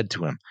he said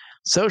to him,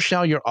 So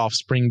shall your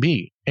offspring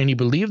be. And he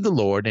believed the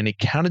Lord, and he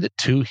counted it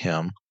to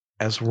him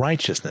as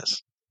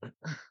righteousness.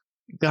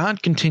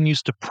 God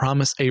continues to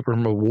promise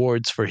Abram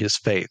rewards for his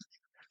faith.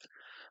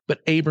 But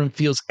Abram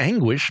feels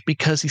anguish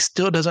because he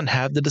still doesn't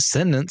have the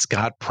descendants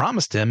God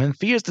promised him and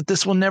fears that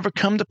this will never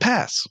come to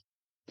pass.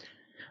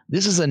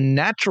 This is a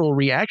natural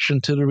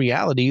reaction to the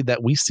reality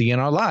that we see in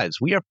our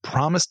lives. We are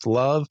promised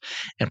love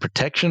and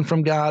protection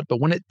from God, but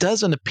when it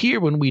doesn't appear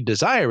when we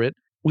desire it,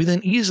 we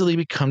then easily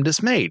become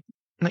dismayed.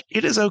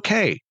 It is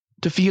okay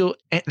to feel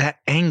that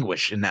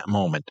anguish in that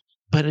moment,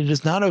 but it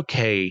is not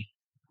okay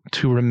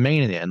to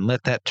remain in it and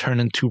let that turn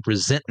into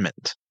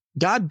resentment.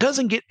 God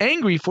doesn't get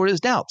angry for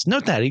his doubts.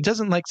 Note that. He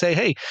doesn't say,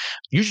 hey,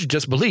 you should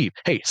just believe.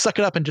 Hey, suck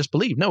it up and just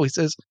believe. No, he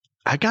says,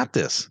 I got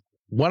this.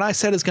 What I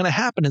said is going to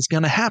happen is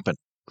going to happen.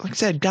 Like I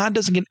said, God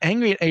doesn't get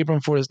angry at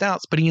Abram for his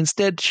doubts, but he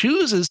instead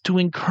chooses to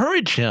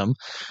encourage him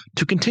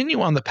to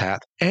continue on the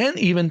path and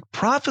even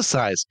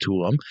prophesies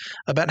to him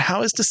about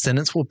how his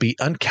descendants will be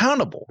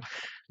uncountable.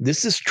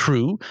 This is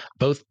true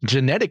both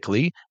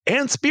genetically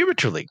and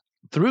spiritually.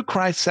 Through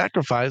Christ's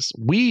sacrifice,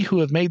 we who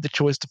have made the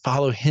choice to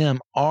follow him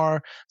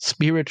are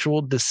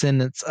spiritual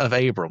descendants of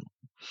Abram.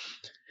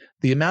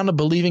 The amount of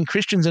believing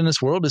Christians in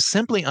this world is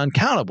simply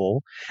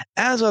uncountable,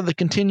 as are the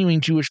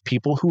continuing Jewish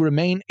people who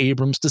remain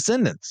Abram's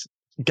descendants.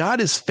 God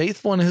is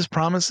faithful in his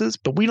promises,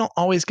 but we don't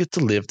always get to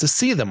live to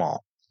see them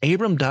all.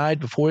 Abram died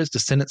before his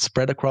descendants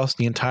spread across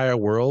the entire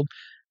world,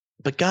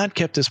 but God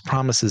kept his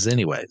promises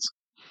anyways.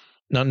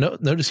 Now,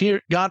 notice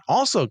here, God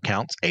also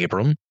counts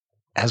Abram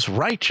as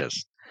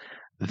righteous.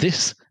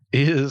 This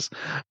is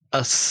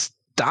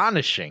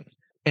astonishing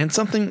and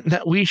something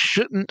that we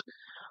shouldn't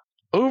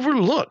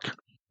overlook.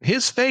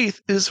 His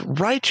faith is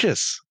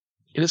righteous.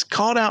 It is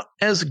called out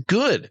as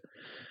good.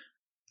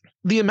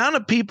 The amount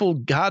of people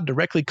God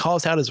directly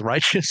calls out as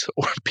righteous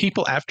or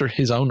people after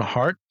his own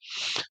heart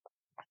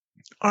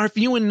are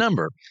few in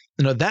number.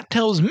 That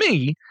tells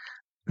me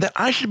that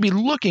I should be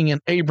looking at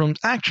Abram's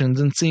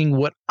actions and seeing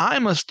what I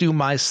must do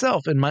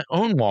myself in my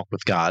own walk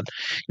with God.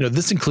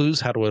 This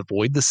includes how to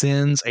avoid the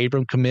sins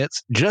Abram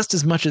commits just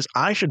as much as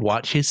I should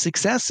watch his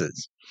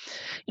successes.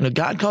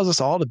 God calls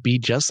us all to be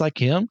just like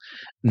him,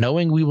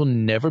 knowing we will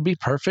never be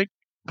perfect,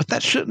 but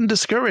that shouldn't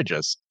discourage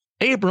us.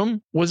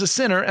 Abram was a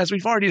sinner, as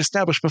we've already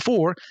established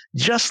before,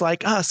 just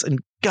like us, and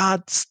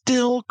God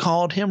still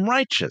called him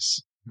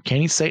righteous. Can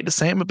he say the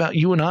same about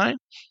you and I?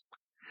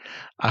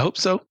 I hope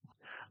so.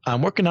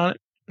 I'm working on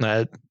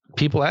it.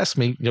 People ask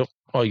me,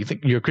 oh, you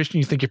think you're a Christian?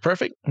 You think you're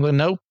perfect? Well,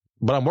 no,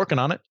 but I'm working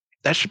on it.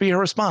 That should be your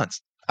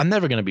response. I'm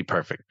never going to be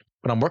perfect,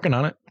 but I'm working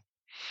on it.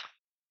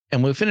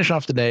 And we'll finish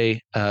off today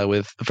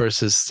with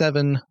verses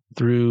 7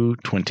 through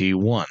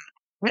 21.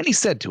 And he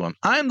said to him,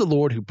 I am the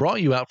Lord who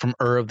brought you out from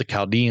Ur of the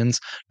Chaldeans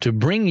to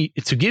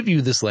give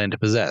you this land to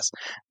possess.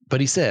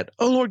 But he said,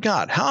 O Lord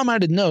God, how am I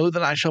to know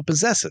that I shall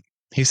possess it?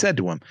 He said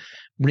to him,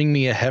 Bring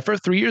me a heifer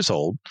 3 years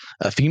old,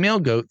 a female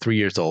goat 3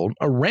 years old,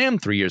 a ram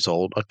 3 years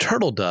old, a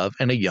turtle dove,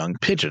 and a young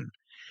pigeon.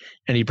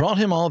 And he brought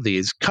him all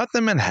these, cut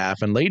them in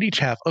half, and laid each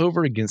half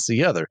over against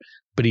the other.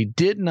 But he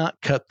did not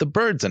cut the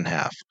birds in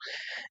half.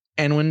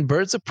 And when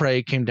birds of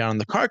prey came down on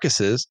the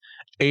carcasses,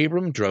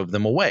 Abram drove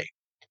them away.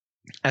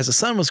 As the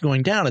sun was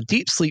going down, a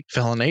deep sleep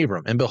fell on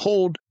Abram, and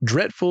behold,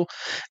 dreadful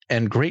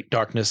and great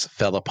darkness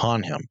fell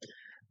upon him.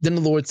 Then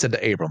the Lord said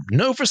to Abram,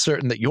 Know for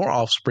certain that your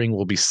offspring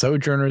will be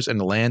sojourners in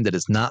a land that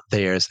is not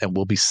theirs, and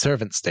will be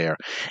servants there,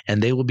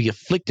 and they will be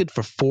afflicted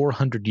for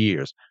 400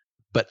 years.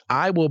 But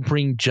I will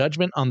bring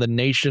judgment on the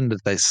nation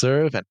that they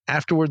serve, and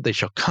afterward they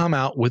shall come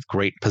out with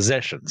great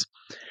possessions.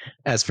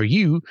 As for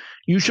you,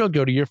 you shall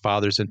go to your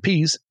fathers in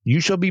peace,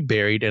 you shall be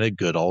buried in a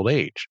good old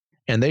age.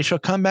 And they shall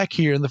come back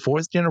here in the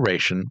 4th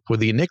generation, for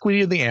the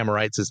iniquity of the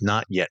Amorites is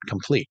not yet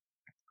complete.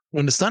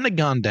 When the sun had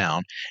gone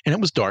down, and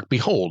it was dark,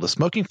 behold, a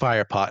smoking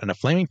firepot and a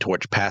flaming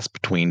torch passed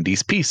between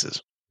these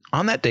pieces.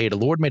 On that day the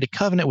Lord made a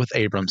covenant with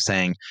Abram,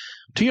 saying,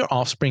 To your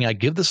offspring I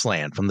give this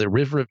land, from the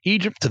river of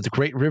Egypt to the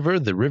great river,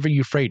 the river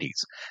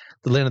Euphrates,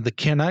 the land of the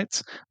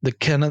Kenites, the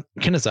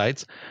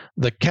Kenizzites,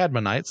 the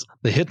Cadmonites,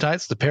 the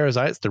Hittites, the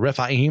Perizzites, the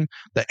Rephaim,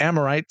 the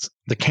Amorites,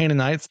 the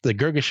Canaanites, the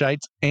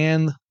Girgashites,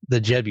 and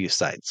the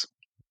Jebusites.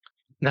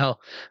 Now,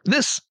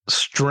 this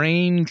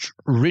strange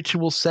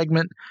ritual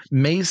segment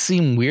may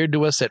seem weird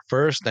to us at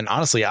first, and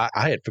honestly, I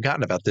had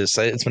forgotten about this.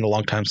 It's been a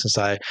long time since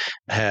I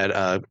had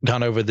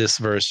gone over this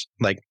verse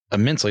like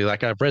immensely.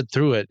 Like I've read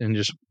through it and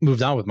just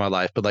moved on with my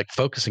life, but like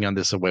focusing on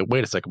this,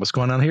 wait a second, what's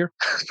going on here?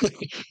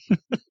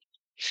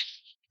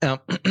 Now,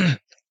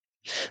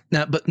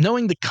 but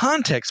knowing the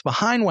context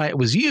behind why it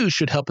was used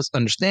should help us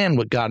understand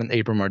what God and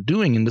Abram are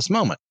doing in this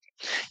moment.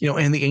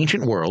 In the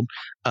ancient world,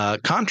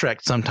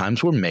 contracts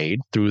sometimes were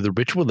made through the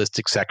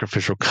ritualistic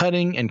sacrificial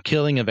cutting and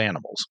killing of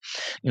animals.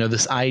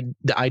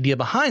 The idea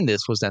behind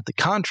this was that the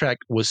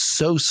contract was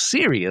so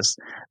serious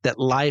that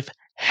life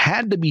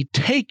had to be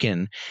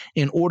taken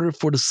in order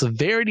for the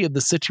severity of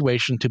the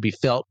situation to be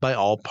felt by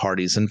all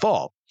parties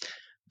involved.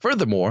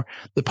 Furthermore,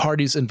 the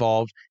parties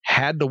involved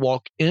had to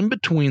walk in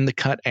between the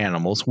cut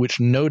animals, which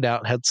no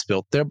doubt had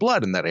spilt their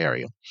blood in that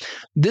area.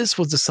 This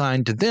was a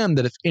sign to them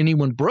that if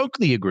anyone broke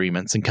the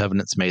agreements and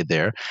covenants made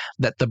there,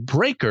 that the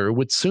breaker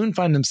would soon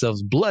find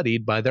themselves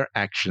bloodied by their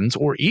actions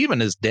or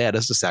even as dead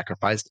as the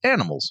sacrificed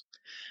animals.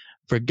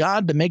 For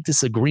God to make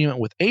this agreement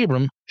with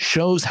Abram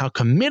shows how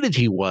committed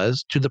he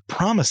was to the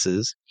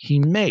promises he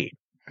made.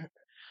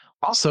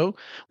 Also,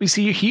 we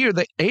see here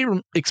that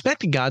Abram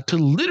expected God to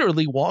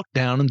literally walk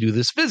down and do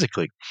this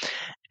physically.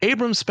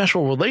 Abram's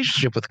special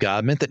relationship with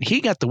God meant that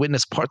he got to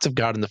witness parts of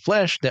God in the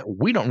flesh that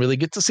we don't really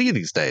get to see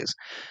these days.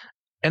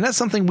 And that's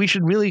something we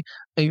should really,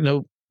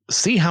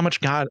 see how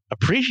much God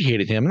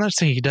appreciated him. I'm not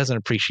saying he doesn't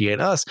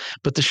appreciate us,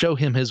 but to show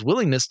him his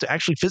willingness to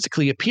actually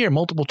physically appear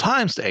multiple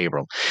times to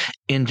Abram.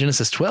 In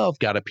Genesis 12,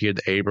 God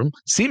appeared to Abram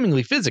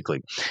seemingly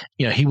physically.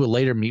 He would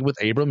later meet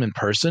with Abram in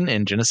person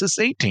in Genesis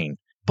 18.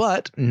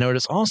 But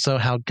notice also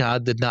how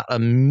God did not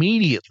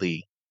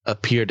immediately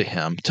appear to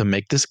him to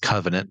make this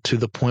covenant to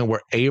the point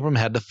where Abram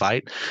had to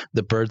fight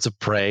the birds of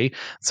prey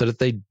so that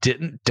they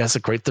didn't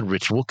desecrate the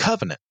ritual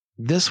covenant.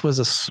 This was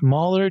a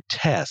smaller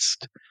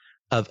test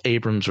of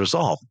Abram's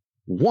resolve,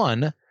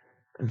 one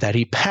that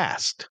he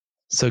passed.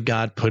 So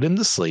God put him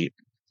to sleep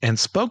and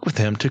spoke with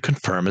him to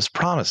confirm his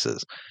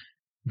promises.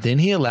 Then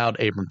he allowed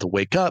Abram to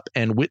wake up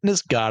and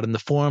witness God in the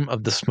form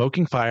of the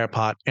smoking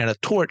firepot and a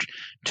torch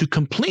to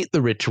complete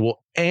the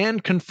ritual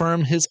and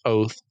confirm his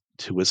oath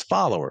to his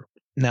follower.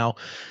 Now,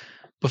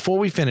 before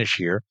we finish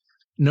here,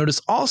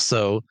 notice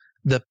also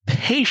the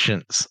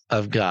patience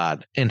of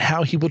God and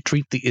how he will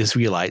treat the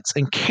Israelites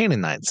and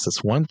Canaanites.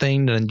 That's one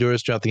thing that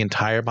endures throughout the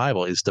entire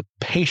Bible is the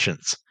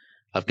patience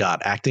of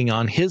God acting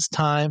on his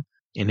time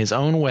in his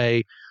own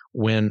way.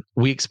 When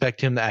we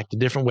expect him to act a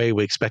different way,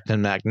 we expect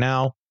him to act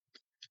now.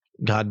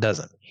 God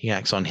doesn't. He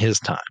acts on his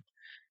time.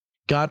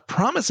 God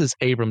promises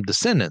Abram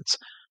descendants,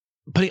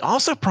 but he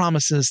also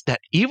promises that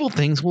evil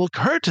things will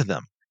occur to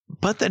them,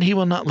 but that he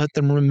will not let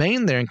them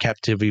remain there in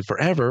captivity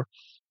forever,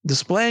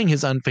 displaying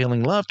his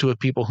unfailing love to a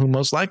people who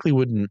most likely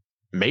wouldn't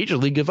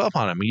majorly give up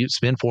on him. You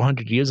spend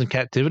 400 years in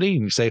captivity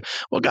and you say,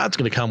 well, God's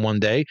going to come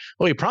one day.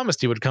 Well, he promised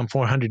he would come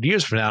 400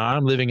 years from now.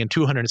 I'm living in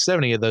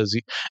 270 of those,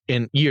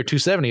 in year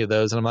 270 of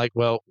those. And I'm like,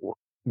 well,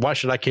 why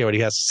should I care what he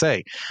has to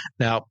say?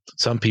 Now,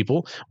 some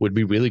people would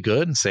be really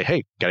good and say,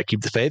 hey, got to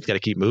keep the faith, got to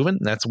keep moving.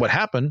 And that's what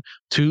happened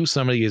to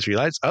some of the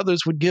Israelites.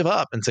 Others would give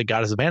up and say, God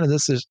has abandoned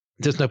us.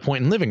 There's no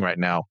point in living right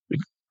now.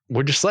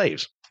 We're just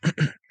slaves.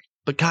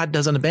 But God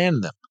doesn't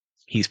abandon them.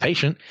 He's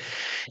patient.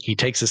 He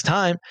takes his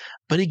time,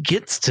 but he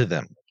gets to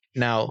them.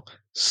 Now,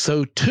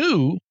 so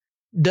too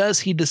does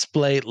he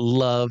display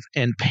love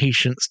and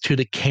patience to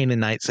the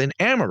Canaanites and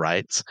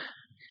Amorites,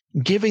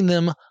 giving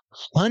them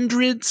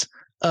hundreds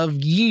of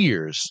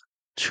years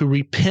to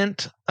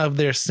repent of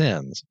their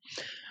sins,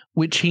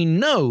 which he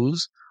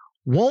knows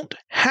won't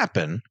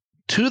happen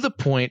to the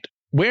point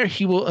where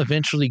he will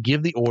eventually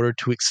give the order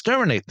to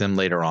exterminate them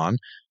later on.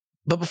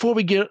 But before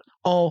we get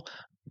all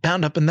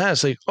bound up in that,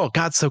 say, oh,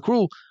 God's so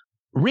cruel,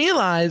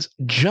 realize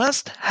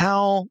just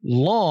how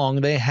long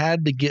they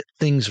had to get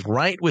things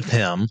right with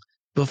him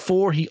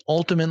before he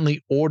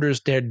ultimately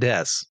orders their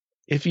deaths.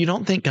 If you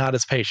don't think God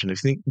is patient,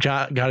 if you think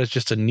God is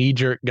just a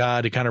knee-jerk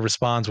God who kind of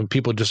responds when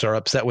people just are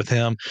upset with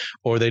him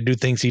or they do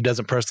things he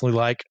doesn't personally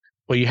like,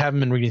 well, you haven't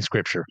been reading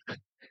Scripture.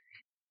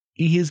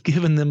 He has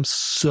given them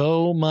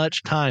so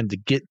much time to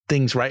get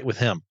things right with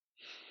him.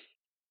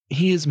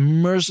 He is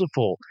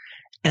merciful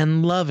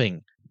and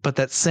loving, but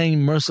that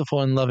same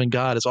merciful and loving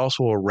God is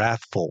also a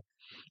wrathful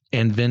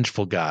and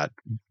vengeful God.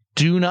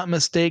 Do not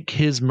mistake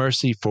his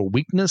mercy for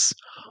weakness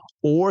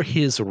or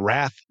his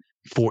wrath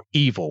for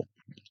evil.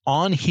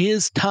 On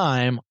his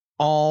time,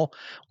 all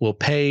will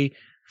pay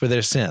for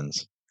their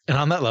sins. And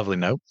on that lovely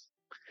note,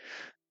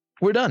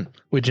 we're done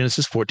with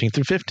Genesis 14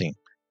 through 15.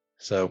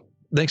 So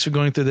thanks for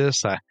going through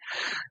this.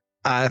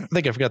 I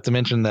think I forgot to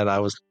mention that I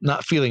was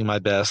not feeling my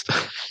best.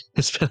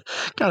 It's been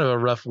kind of a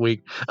rough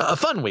week, a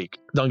fun week,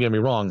 don't get me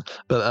wrong,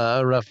 but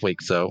a rough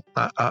week. So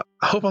I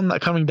hope I'm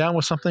not coming down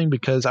with something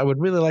because I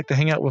would really like to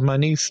hang out with my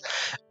niece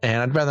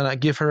and I'd rather not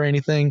give her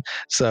anything.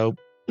 So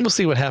we'll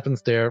see what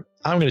happens there.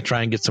 I'm going to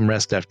try and get some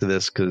rest after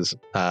this because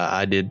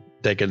I did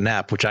take a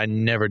nap, which I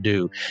never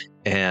do.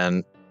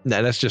 And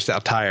That's just how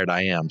tired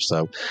I am.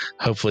 So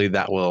hopefully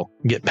that will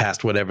get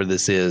past whatever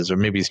this is, or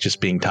maybe it's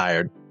just being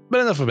tired. But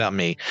enough about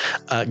me.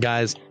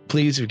 Guys,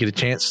 please, if you get a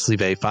chance, just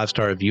leave a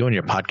 5-star review on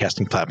your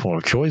podcasting platform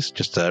of choice.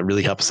 Just to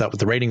really help us out with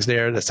the ratings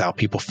there. That's how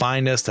people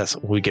find us. That's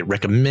how we get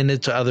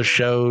recommended to other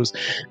shows.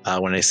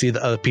 When I see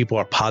that other people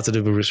are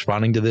positively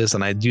responding to this,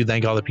 and I do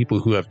thank all the people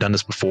who have done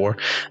this before,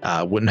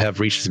 wouldn't have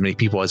reached as many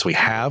people as we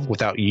have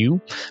without you,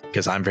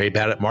 because I'm very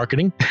bad at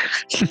marketing.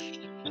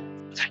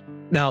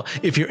 Now,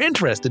 if you're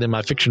interested in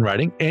my fiction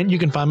writing, and you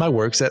can find my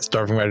works at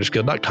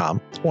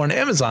starvingwritersguild.com or on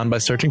Amazon by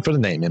searching for the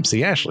name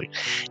MC Ashley.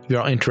 If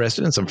you're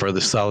interested in some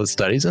further solid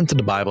studies into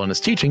the Bible and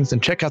its teachings, then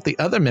check out the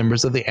other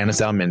members of the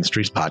Anazao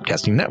Ministries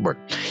podcasting network.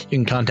 You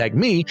can contact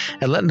me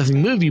at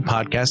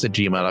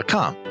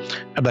letnothingmoveyouPodcast@gmail.com.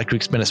 I'd like to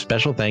extend a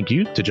special thank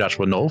you to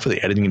Joshua Knoll for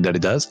the editing that he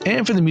does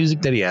and for the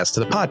music that he adds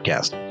to the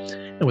podcast.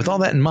 And with all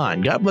that in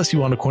mind, God bless you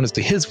all in accordance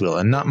to his will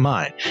and not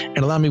mine. And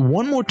allow me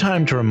one more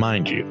time to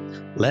remind you,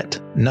 let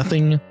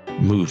nothing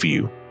move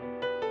you.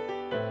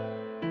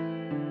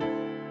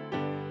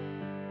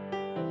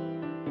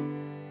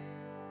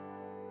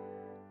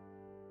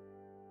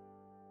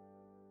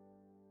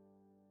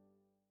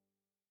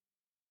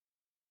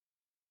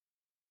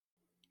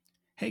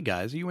 Hey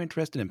guys, are you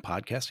interested in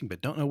podcasting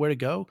but don't know where to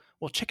go?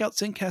 Well, check out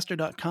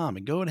Zencastr.com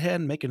and go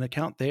ahead and make an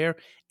account there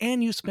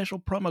and use special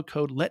promo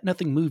code Let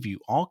Nothing Move You,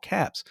 all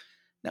caps.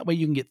 That way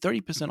you can get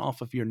 30%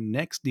 off of your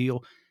next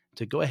deal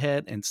to go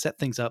ahead and set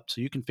things up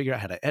so you can figure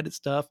out how to edit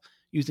stuff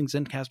using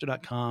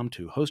Zencastr.com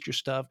to host your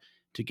stuff,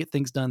 to get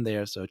things done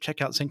there. So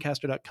check out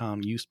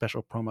Zencastr.com, use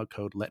special promo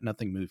code Let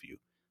Nothing Move You.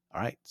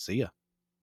 All right, see ya.